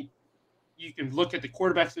 and you can look at the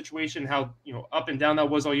quarterback situation, how up and down that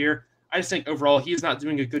was all year. I just think overall he's not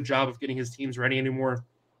doing a good job of getting his teams ready anymore.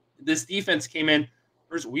 This defense came in.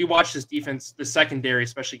 We watched this defense, the secondary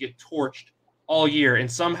especially, get torched all year, and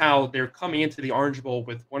somehow they're coming into the Orange Bowl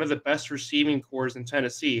with one of the best receiving corps in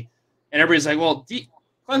Tennessee, and everybody's like, well,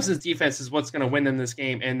 Clemson's defense is what's going to win them this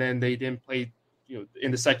game, and then they didn't play,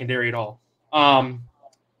 in the secondary at all.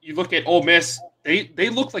 You look at Ole Miss; they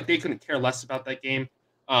looked like they couldn't care less about that game.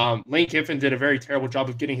 Lane Kiffin did a very terrible job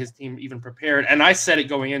of getting his team even prepared, and I said it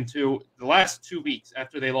going into the last 2 weeks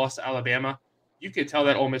after they lost to Alabama. You could tell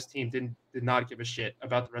that Ole Miss team did not give a shit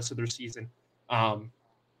about the rest of their season,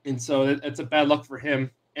 and so it's a bad luck for him.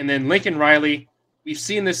 And then Lincoln Riley, we've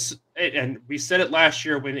seen this, and we said it last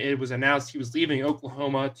year when it was announced he was leaving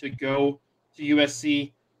Oklahoma to go to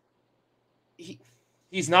USC.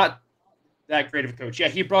 He's not that great of a coach. Yeah,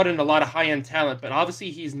 he brought in a lot of high-end talent, but obviously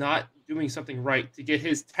he's not doing something right to get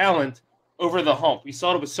his talent over the hump. We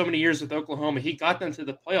saw it with so many years with Oklahoma. He got them to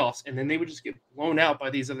the playoffs, and then they would just get blown out by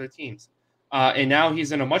these other teams. And now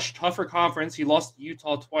he's in a much tougher conference. He lost to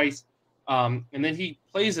Utah twice. And then he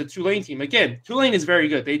plays a Tulane team. Again, Tulane is very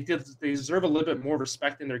good. They deserve a little bit more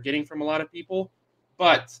respect than they're getting from a lot of people.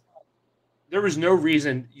 But there was no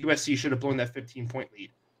reason USC should have blown that 15-point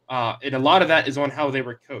lead. And a lot of that is on how they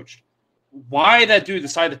were coached. Why that dude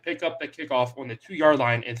decided to pick up that kickoff on the 2-yard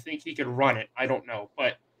line and think he could run it, I don't know.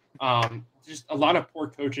 But just a lot of poor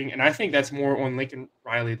coaching. And I think that's more on Lincoln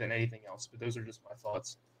Riley than anything else. But those are just my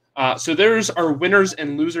thoughts. So there's our winners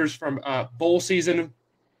and losers from bowl season.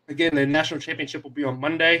 Again, the national championship will be on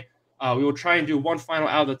Monday. We will try and do one final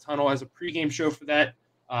out of the tunnel as a pregame show for that.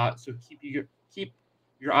 So keep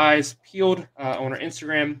your eyes peeled on our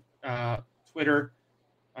Instagram, Twitter.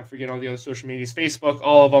 I forget all the other social medias, Facebook,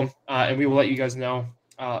 all of them, and we will let you guys know.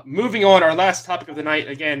 Moving on, our last topic of the night,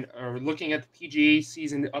 again, we're looking at the PGA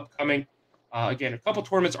season upcoming. Again, a couple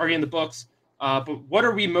tournaments already in the books, but what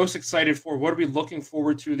are we most excited for? What are we looking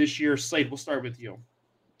forward to this year? Slade, we'll start with you.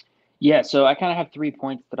 Yeah, so I kind of have 3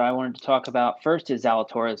 points that I wanted to talk about. First is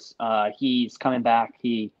Zalatoris. He's coming back.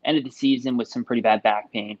 He ended the season with some pretty bad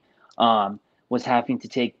back pain. Was having to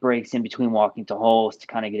take breaks in between walking to holes to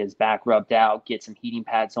kind of get his back rubbed out, get some heating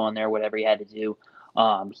pads on there, whatever he had to do.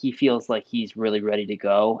 He feels like he's really ready to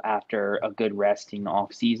go after a good resting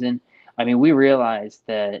off season. I mean, we realized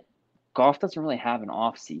that golf doesn't really have an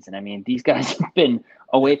off season. I mean, these guys have been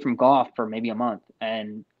away from golf for maybe a month,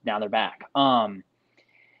 and now they're back.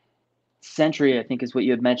 Sentry, I think, is what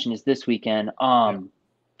you had mentioned, is this weekend.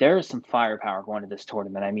 There is some firepower going to this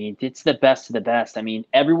tournament. I mean, it's the best of the best. I mean,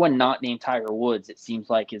 everyone not named Tiger Woods, it seems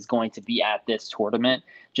like, is going to be at this tournament.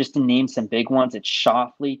 Just to name some big ones, it's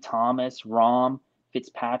Schauffele, Thomas, Rahm,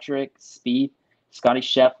 Fitzpatrick, Spieth, Scotty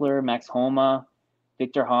Scheffler, Max Homa,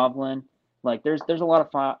 Victor Hovland. Like, there's a lot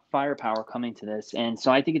of firepower coming to this. And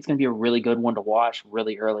so I think it's going to be a really good one to watch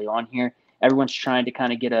really early on here. Everyone's trying to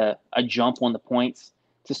kind of get a jump on the points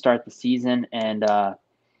to start the season. And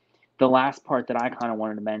the last part that I kind of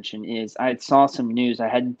wanted to mention is I saw some news. I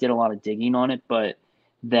hadn't did a lot of digging on it, but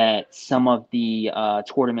that some of the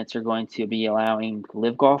tournaments are going to be allowing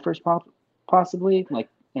live golfers possibly. Like,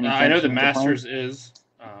 I know the Masters is.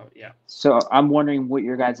 Yeah. So I'm wondering what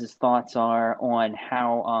your guys' thoughts are on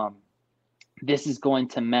how this is going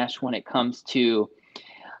to mesh when it comes to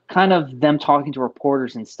kind of them talking to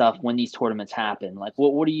reporters and stuff when these tournaments happen. Like,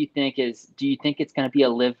 what do you think do you think it's going to be a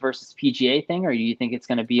live versus PGA thing, or do you think it's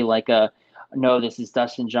going to be like no, this is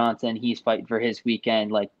Dustin Johnson, he's fighting for his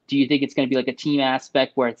weekend? Like, do you think it's going to be like a team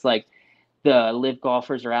aspect where it's like the live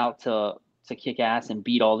golfers are out to kick ass and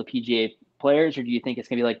beat all the PGA players, or do you think it's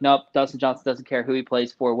going to be like, nope, Dustin Johnson doesn't care who he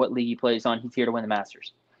plays for, what league he plays on, he's here to win the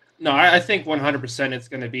Masters? No, I think 100% it's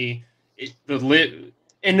going to be the live.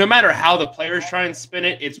 And no matter how the players try and spin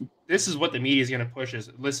it, this is what the media is going to push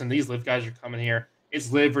is, listen, these live guys are coming here.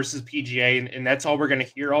 It's live versus PGA, and that's all we're going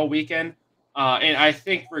to hear all weekend. And I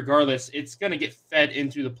think regardless, it's going to get fed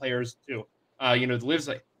into the players too. The live's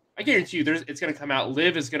like, I guarantee you it's going to come out.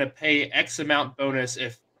 Live is going to pay X amount bonus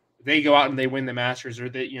if they go out and they win the Masters, or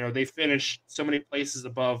they finish so many places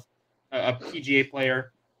above a PGA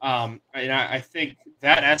player. And I think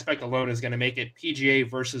that aspect alone is going to make it PGA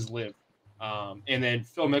versus live. And then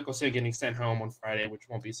Phil Mickelson getting sent home on Friday, which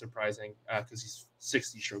won't be surprising because he's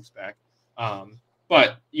 60 strokes back.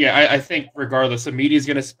 But yeah, I think regardless, the media is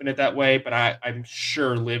going to spin it that way. But I'm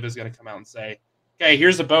sure Liv is going to come out and say, "Okay,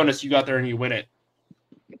 here's the bonus. You got there and you win it."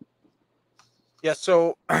 Yeah,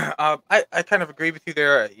 so I kind of agree with you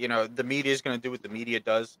there. The media is going to do what the media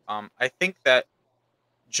does. I think that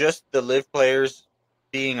just the live players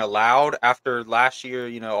being allowed after last year,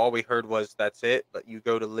 all we heard was that's it. But you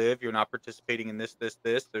go to live, you're not participating in this.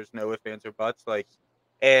 There's no ifs, ands, or buts.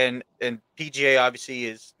 And PGA obviously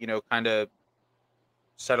is kind of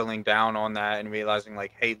settling down on that and realizing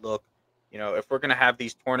like, hey, look, if we're gonna have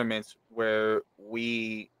these tournaments where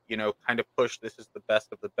we kind of push this is the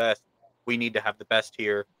best of the best, we need to have the best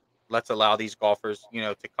here. Let's allow these golfers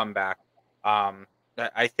to come back.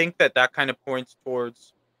 I think that kind of points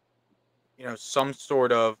towards, some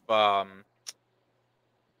sort of I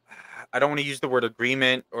don't want to use the word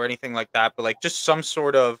agreement or anything like that, but like just some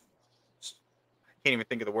sort of, I can't even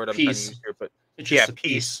think of the word I'm trying to Peace. use here, but It's yeah, just a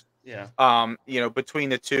peace. peace. Yeah. Between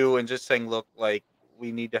the two, and just saying, look, like,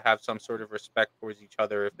 we need to have some sort of respect towards each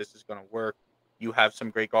other if this is going to work. You have some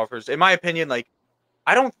great golfers, in my opinion. Like,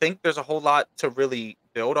 I don't think there's a whole lot to really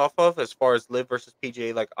build off of as far as Live versus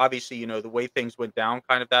PGA. Like, obviously, the way things went down,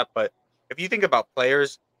 kind of that. But if you think about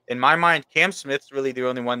players, in my mind, Cam Smith's really the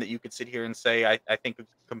only one that you could sit here and say I think could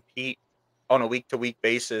compete on a week to week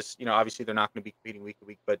basis. Obviously they're not going to be competing week to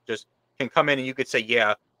week, but just can come in and you could say,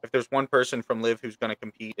 yeah, if there's one person from Live who's going to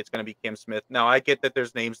compete, it's going to be Cam Smith. Now I get that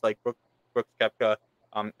there's names like Brooks Koepka,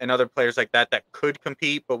 and other players like that could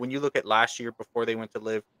compete, but when you look at last year before they went to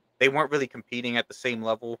Live, they weren't really competing at the same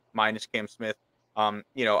level, minus Cam Smith.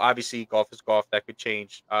 Obviously golf is golf, that could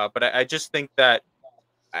change. But I just think that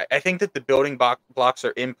I think that the building blocks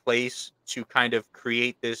are in place to kind of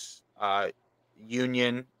create this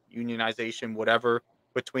unionization, whatever,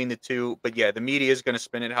 between the two. But yeah, the media is going to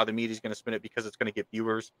spin it how the media is going to spin it because it's going to get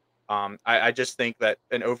viewers. I just think that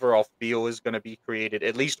an overall feel is going to be created,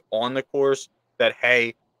 at least on the course, that,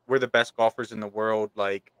 hey, we're the best golfers in the world.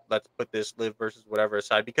 Like, let's put this Live versus whatever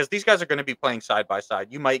aside, because these guys are going to be playing side by side.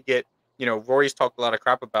 You might get, Rory's talked a lot of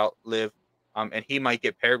crap about Live, and he might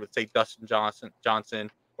get paired with, say, Dustin Johnson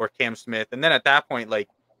or Cam Smith. And then at that point, like,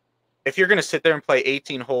 if you're going to sit there and play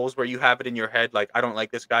 18 holes where you have it in your head, like, I don't like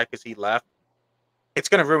this guy because he left, it's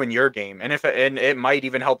going to ruin your game. And it might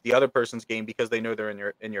even help the other person's game because they know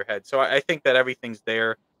they're in your head. So I think that everything's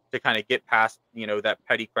there to kind of get past, that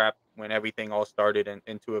petty crap when everything all started,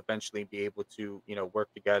 and to eventually be able to,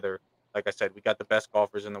 work together. Like I said, we got the best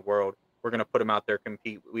golfers in the world. We're going to put them out there,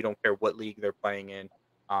 compete. We don't care what league they're playing in.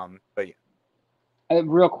 But yeah.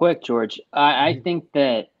 Real quick, George, I think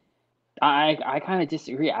that I kind of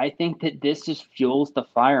disagree. I think that this just fuels the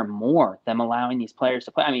fire more, them allowing these players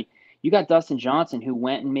to play. I mean, you got Dustin Johnson, who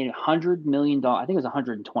went and made $100 million. I think it was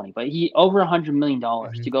 120, but he over $100 million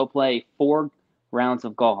to go play 4 rounds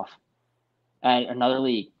of golf at another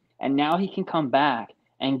league, and now he can come back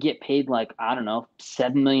and get paid like, I don't know,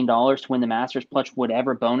 $7 million to win the Masters plus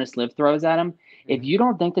whatever bonus Live throws at him. If you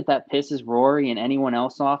don't think that pisses Rory and anyone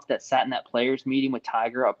else off that sat in that players meeting with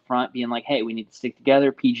Tiger up front, being like, "Hey, we need to stick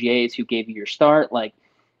together. PGA is who gave you your start. Like,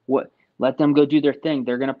 what? Let them go do their thing.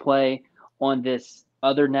 They're gonna play on this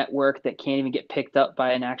other network that can't even get picked up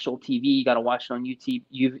by an actual TV. You got to watch it on YouTube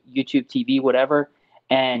TV, whatever."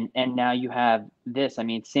 And now you have this. I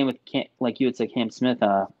mean, same with like you would say, Cam Smith.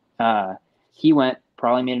 He went,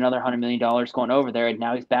 probably made another $100 million going over there, and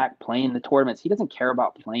now he's back playing the tournaments. He doesn't care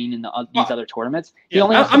about playing in these other tournaments. He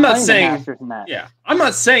only has to play in the Masters and that. Yeah, I'm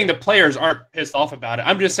not saying the players aren't pissed off about it.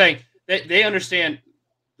 I'm just saying they understand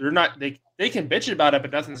they're not. They can bitch about it,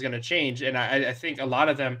 but nothing's going to change. And I think a lot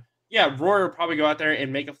of them, yeah, Rory will probably go out there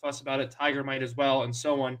and make a fuss about it. Tiger might as well, and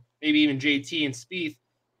so on. Maybe even JT and Spieth.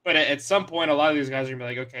 But at some point, a lot of these guys are going to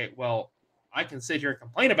be like, okay, well, I can sit here and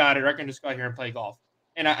complain about it, or I can just go out here and play golf.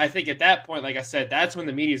 And I think at that point, like I said, that's when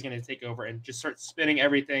the media is going to take over and just start spinning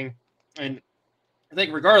everything. And I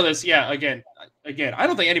think regardless, yeah, again, I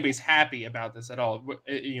don't think anybody's happy about this at all,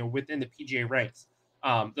 within the PGA ranks.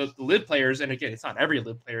 The Live players, and again, it's not every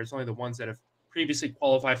Live player, it's only the ones that have previously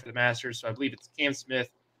qualified for the Masters. So I believe it's Cam Smith,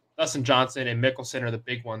 Dustin Johnson, and Mickelson are the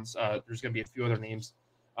big ones. There's going to be a few other names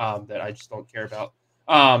that I just don't care about.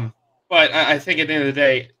 But I think at the end of the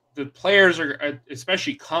day, the players are,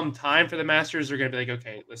 especially come time for the Masters, they're going to be like,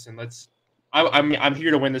 okay, listen, I'm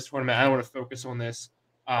here to win this tournament. I don't want to focus on this.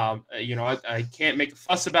 I can't make a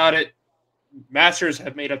fuss about it. Masters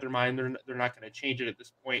have made up their mind. They're not going to change it at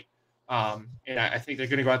this point. And I think they're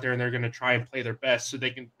going to go out there and they're going to try and play their best so they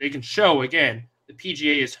can show, again, the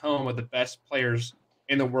PGA is home of the best players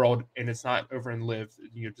in the world, and it's not over in Live,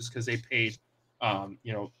 just because they paid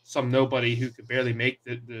some nobody who could barely make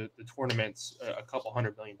the tournaments a couple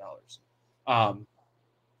 $100 million.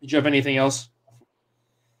 Did you have anything else?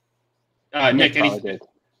 Nick, anything?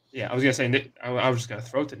 Yeah, I was gonna say Nick. I was just gonna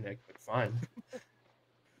throw it to Nick, but fine.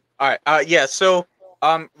 All right. Yeah. So,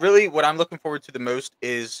 really, what I'm looking forward to the most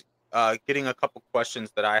is getting a couple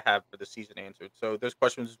questions that I have for the season answered. So, those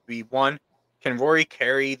questions would be: one, can Rory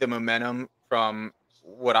carry the momentum from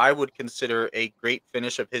what I would consider a great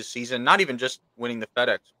finish of his season? Not even just winning the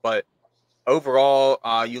FedEx, but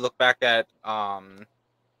overall, you look back at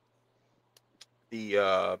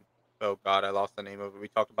oh God, I lost the name of it. We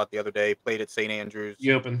talked about the other day. Played at St. Andrews.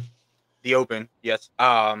 The Open, yes.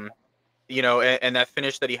 And that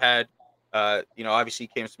finish that he had, obviously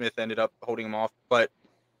Cam Smith ended up holding him off, but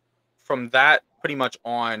from that pretty much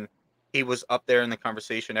on, he was up there in the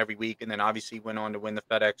conversation every week, and then obviously went on to win the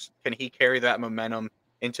FedEx. Can he carry that momentum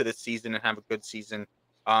into the season and have a good season?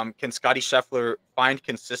 Can Scotty Scheffler find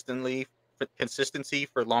consistency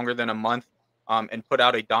for longer than a month and put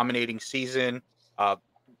out a dominating season?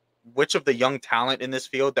 Which of the young talent in this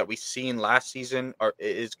field that we seen last season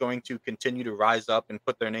is going to continue to rise up and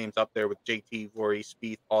put their names up there with JT, Rory,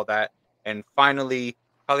 Spieth, all that? And finally,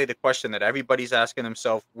 probably the question that everybody's asking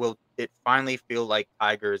themselves, will it finally feel like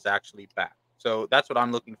Tiger is actually back? So that's what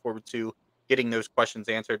I'm looking forward to, getting those questions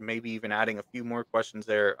answered, maybe even adding a few more questions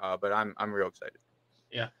there. But I'm real excited.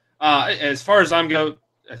 Yeah. As far as I go,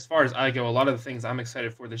 a lot of the things I'm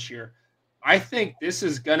excited for this year, I think this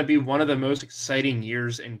is going to be one of the most exciting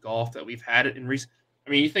years in golf that we've had in recent. I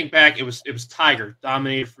mean, you think back, it was Tiger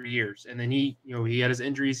dominated for years, and then he had his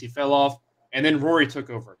injuries, he fell off, and then Rory took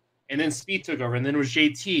over, and then Spieth took over, and then it was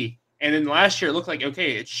JT, and then last year it looked like,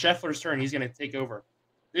 okay, it's Scheffler's turn, he's going to take over.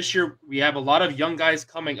 This year we have a lot of young guys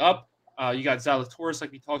coming up. You got Zalatoris,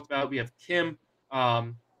 like we talked about. We have Kim.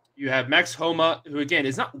 You have Max Homa, who again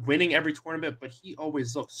is not winning every tournament, but he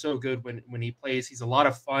always looks so good when he plays. He's a lot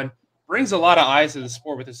of fun. Brings a lot of eyes to the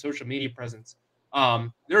sport with his social media presence.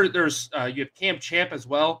 There's you have Cam Champ as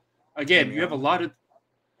well. Again, you have a lot of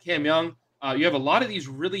Cam Young. You have a lot of these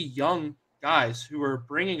really young guys who are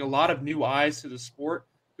bringing a lot of new eyes to the sport,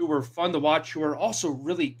 who are fun to watch, who are also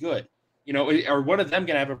really good. Are one of them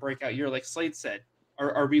going to have a breakout year, like Slade said?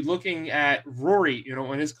 Are we looking at Rory,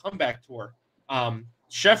 on his comeback tour?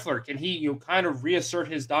 Scheffler, can he, kind of reassert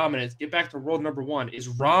his dominance, get back to world number one? Is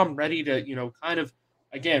Rahm ready to, kind of,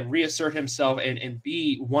 again, reassert himself and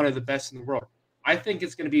be one of the best in the world? I think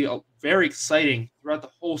it's going to be very exciting throughout the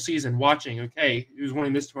whole season watching, okay, who's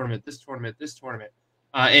winning this tournament,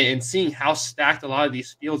 and seeing how stacked a lot of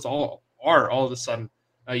these fields all of a sudden.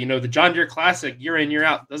 The John Deere Classic, year in, year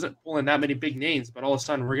out, doesn't pull in that many big names, but all of a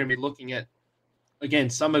sudden we're going to be looking at, again,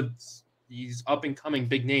 some of these up-and-coming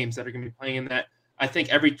big names that are going to be playing in that. I think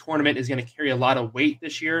every tournament is going to carry a lot of weight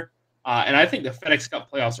this year, and I think the FedEx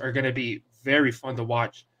Cup playoffs are going to be very fun to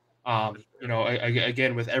watch.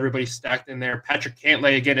 Again, with everybody stacked in there. Patrick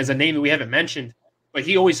Cantlay, again, is a name that we haven't mentioned, but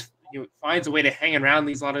he always finds a way to hang around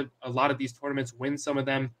a lot of these tournaments, win some of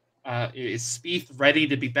them. Is Spieth ready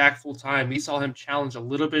to be back full time? We saw him challenge a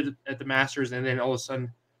little bit at the Masters, and then all of a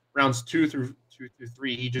sudden, rounds 2 through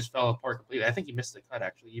 3, he just fell apart completely. I think he missed the cut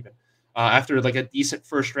actually, even after like a decent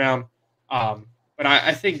first round. But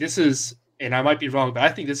I think this is, and I might be wrong, but I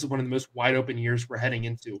think this is one of the most wide open years we're heading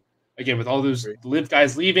into. Again, with all those live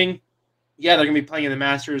guys leaving, yeah, they're going to be playing in the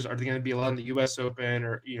Masters. Are they going to be allowed in the U.S. Open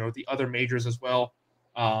or the other majors as well?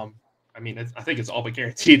 I think it's all but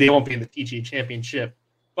guaranteed they won't be in the PGA Championship.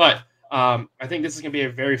 But I think this is going to be a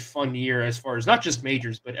very fun year as far as not just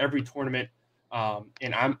majors, but every tournament.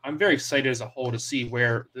 And I'm very excited as a whole to see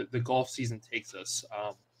where the golf season takes us.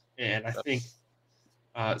 And I think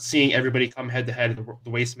seeing everybody come head to head, the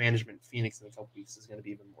Waste Management Phoenix in a couple weeks is going to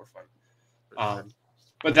be even more fun.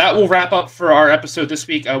 But that will wrap up for our episode this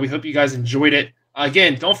week. We hope you guys enjoyed it.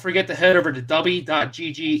 Again, don't forget to head over to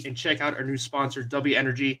w.gg and check out our new sponsor, W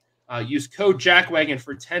Energy. Use code JackWagon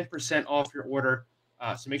for 10% off your order.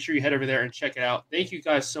 So make sure you head over there and check it out. Thank you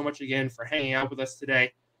guys so much again for hanging out with us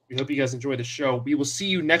today. We hope you guys enjoy the show. We will see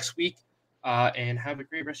you next week, and have a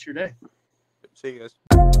great rest of your day. See you guys.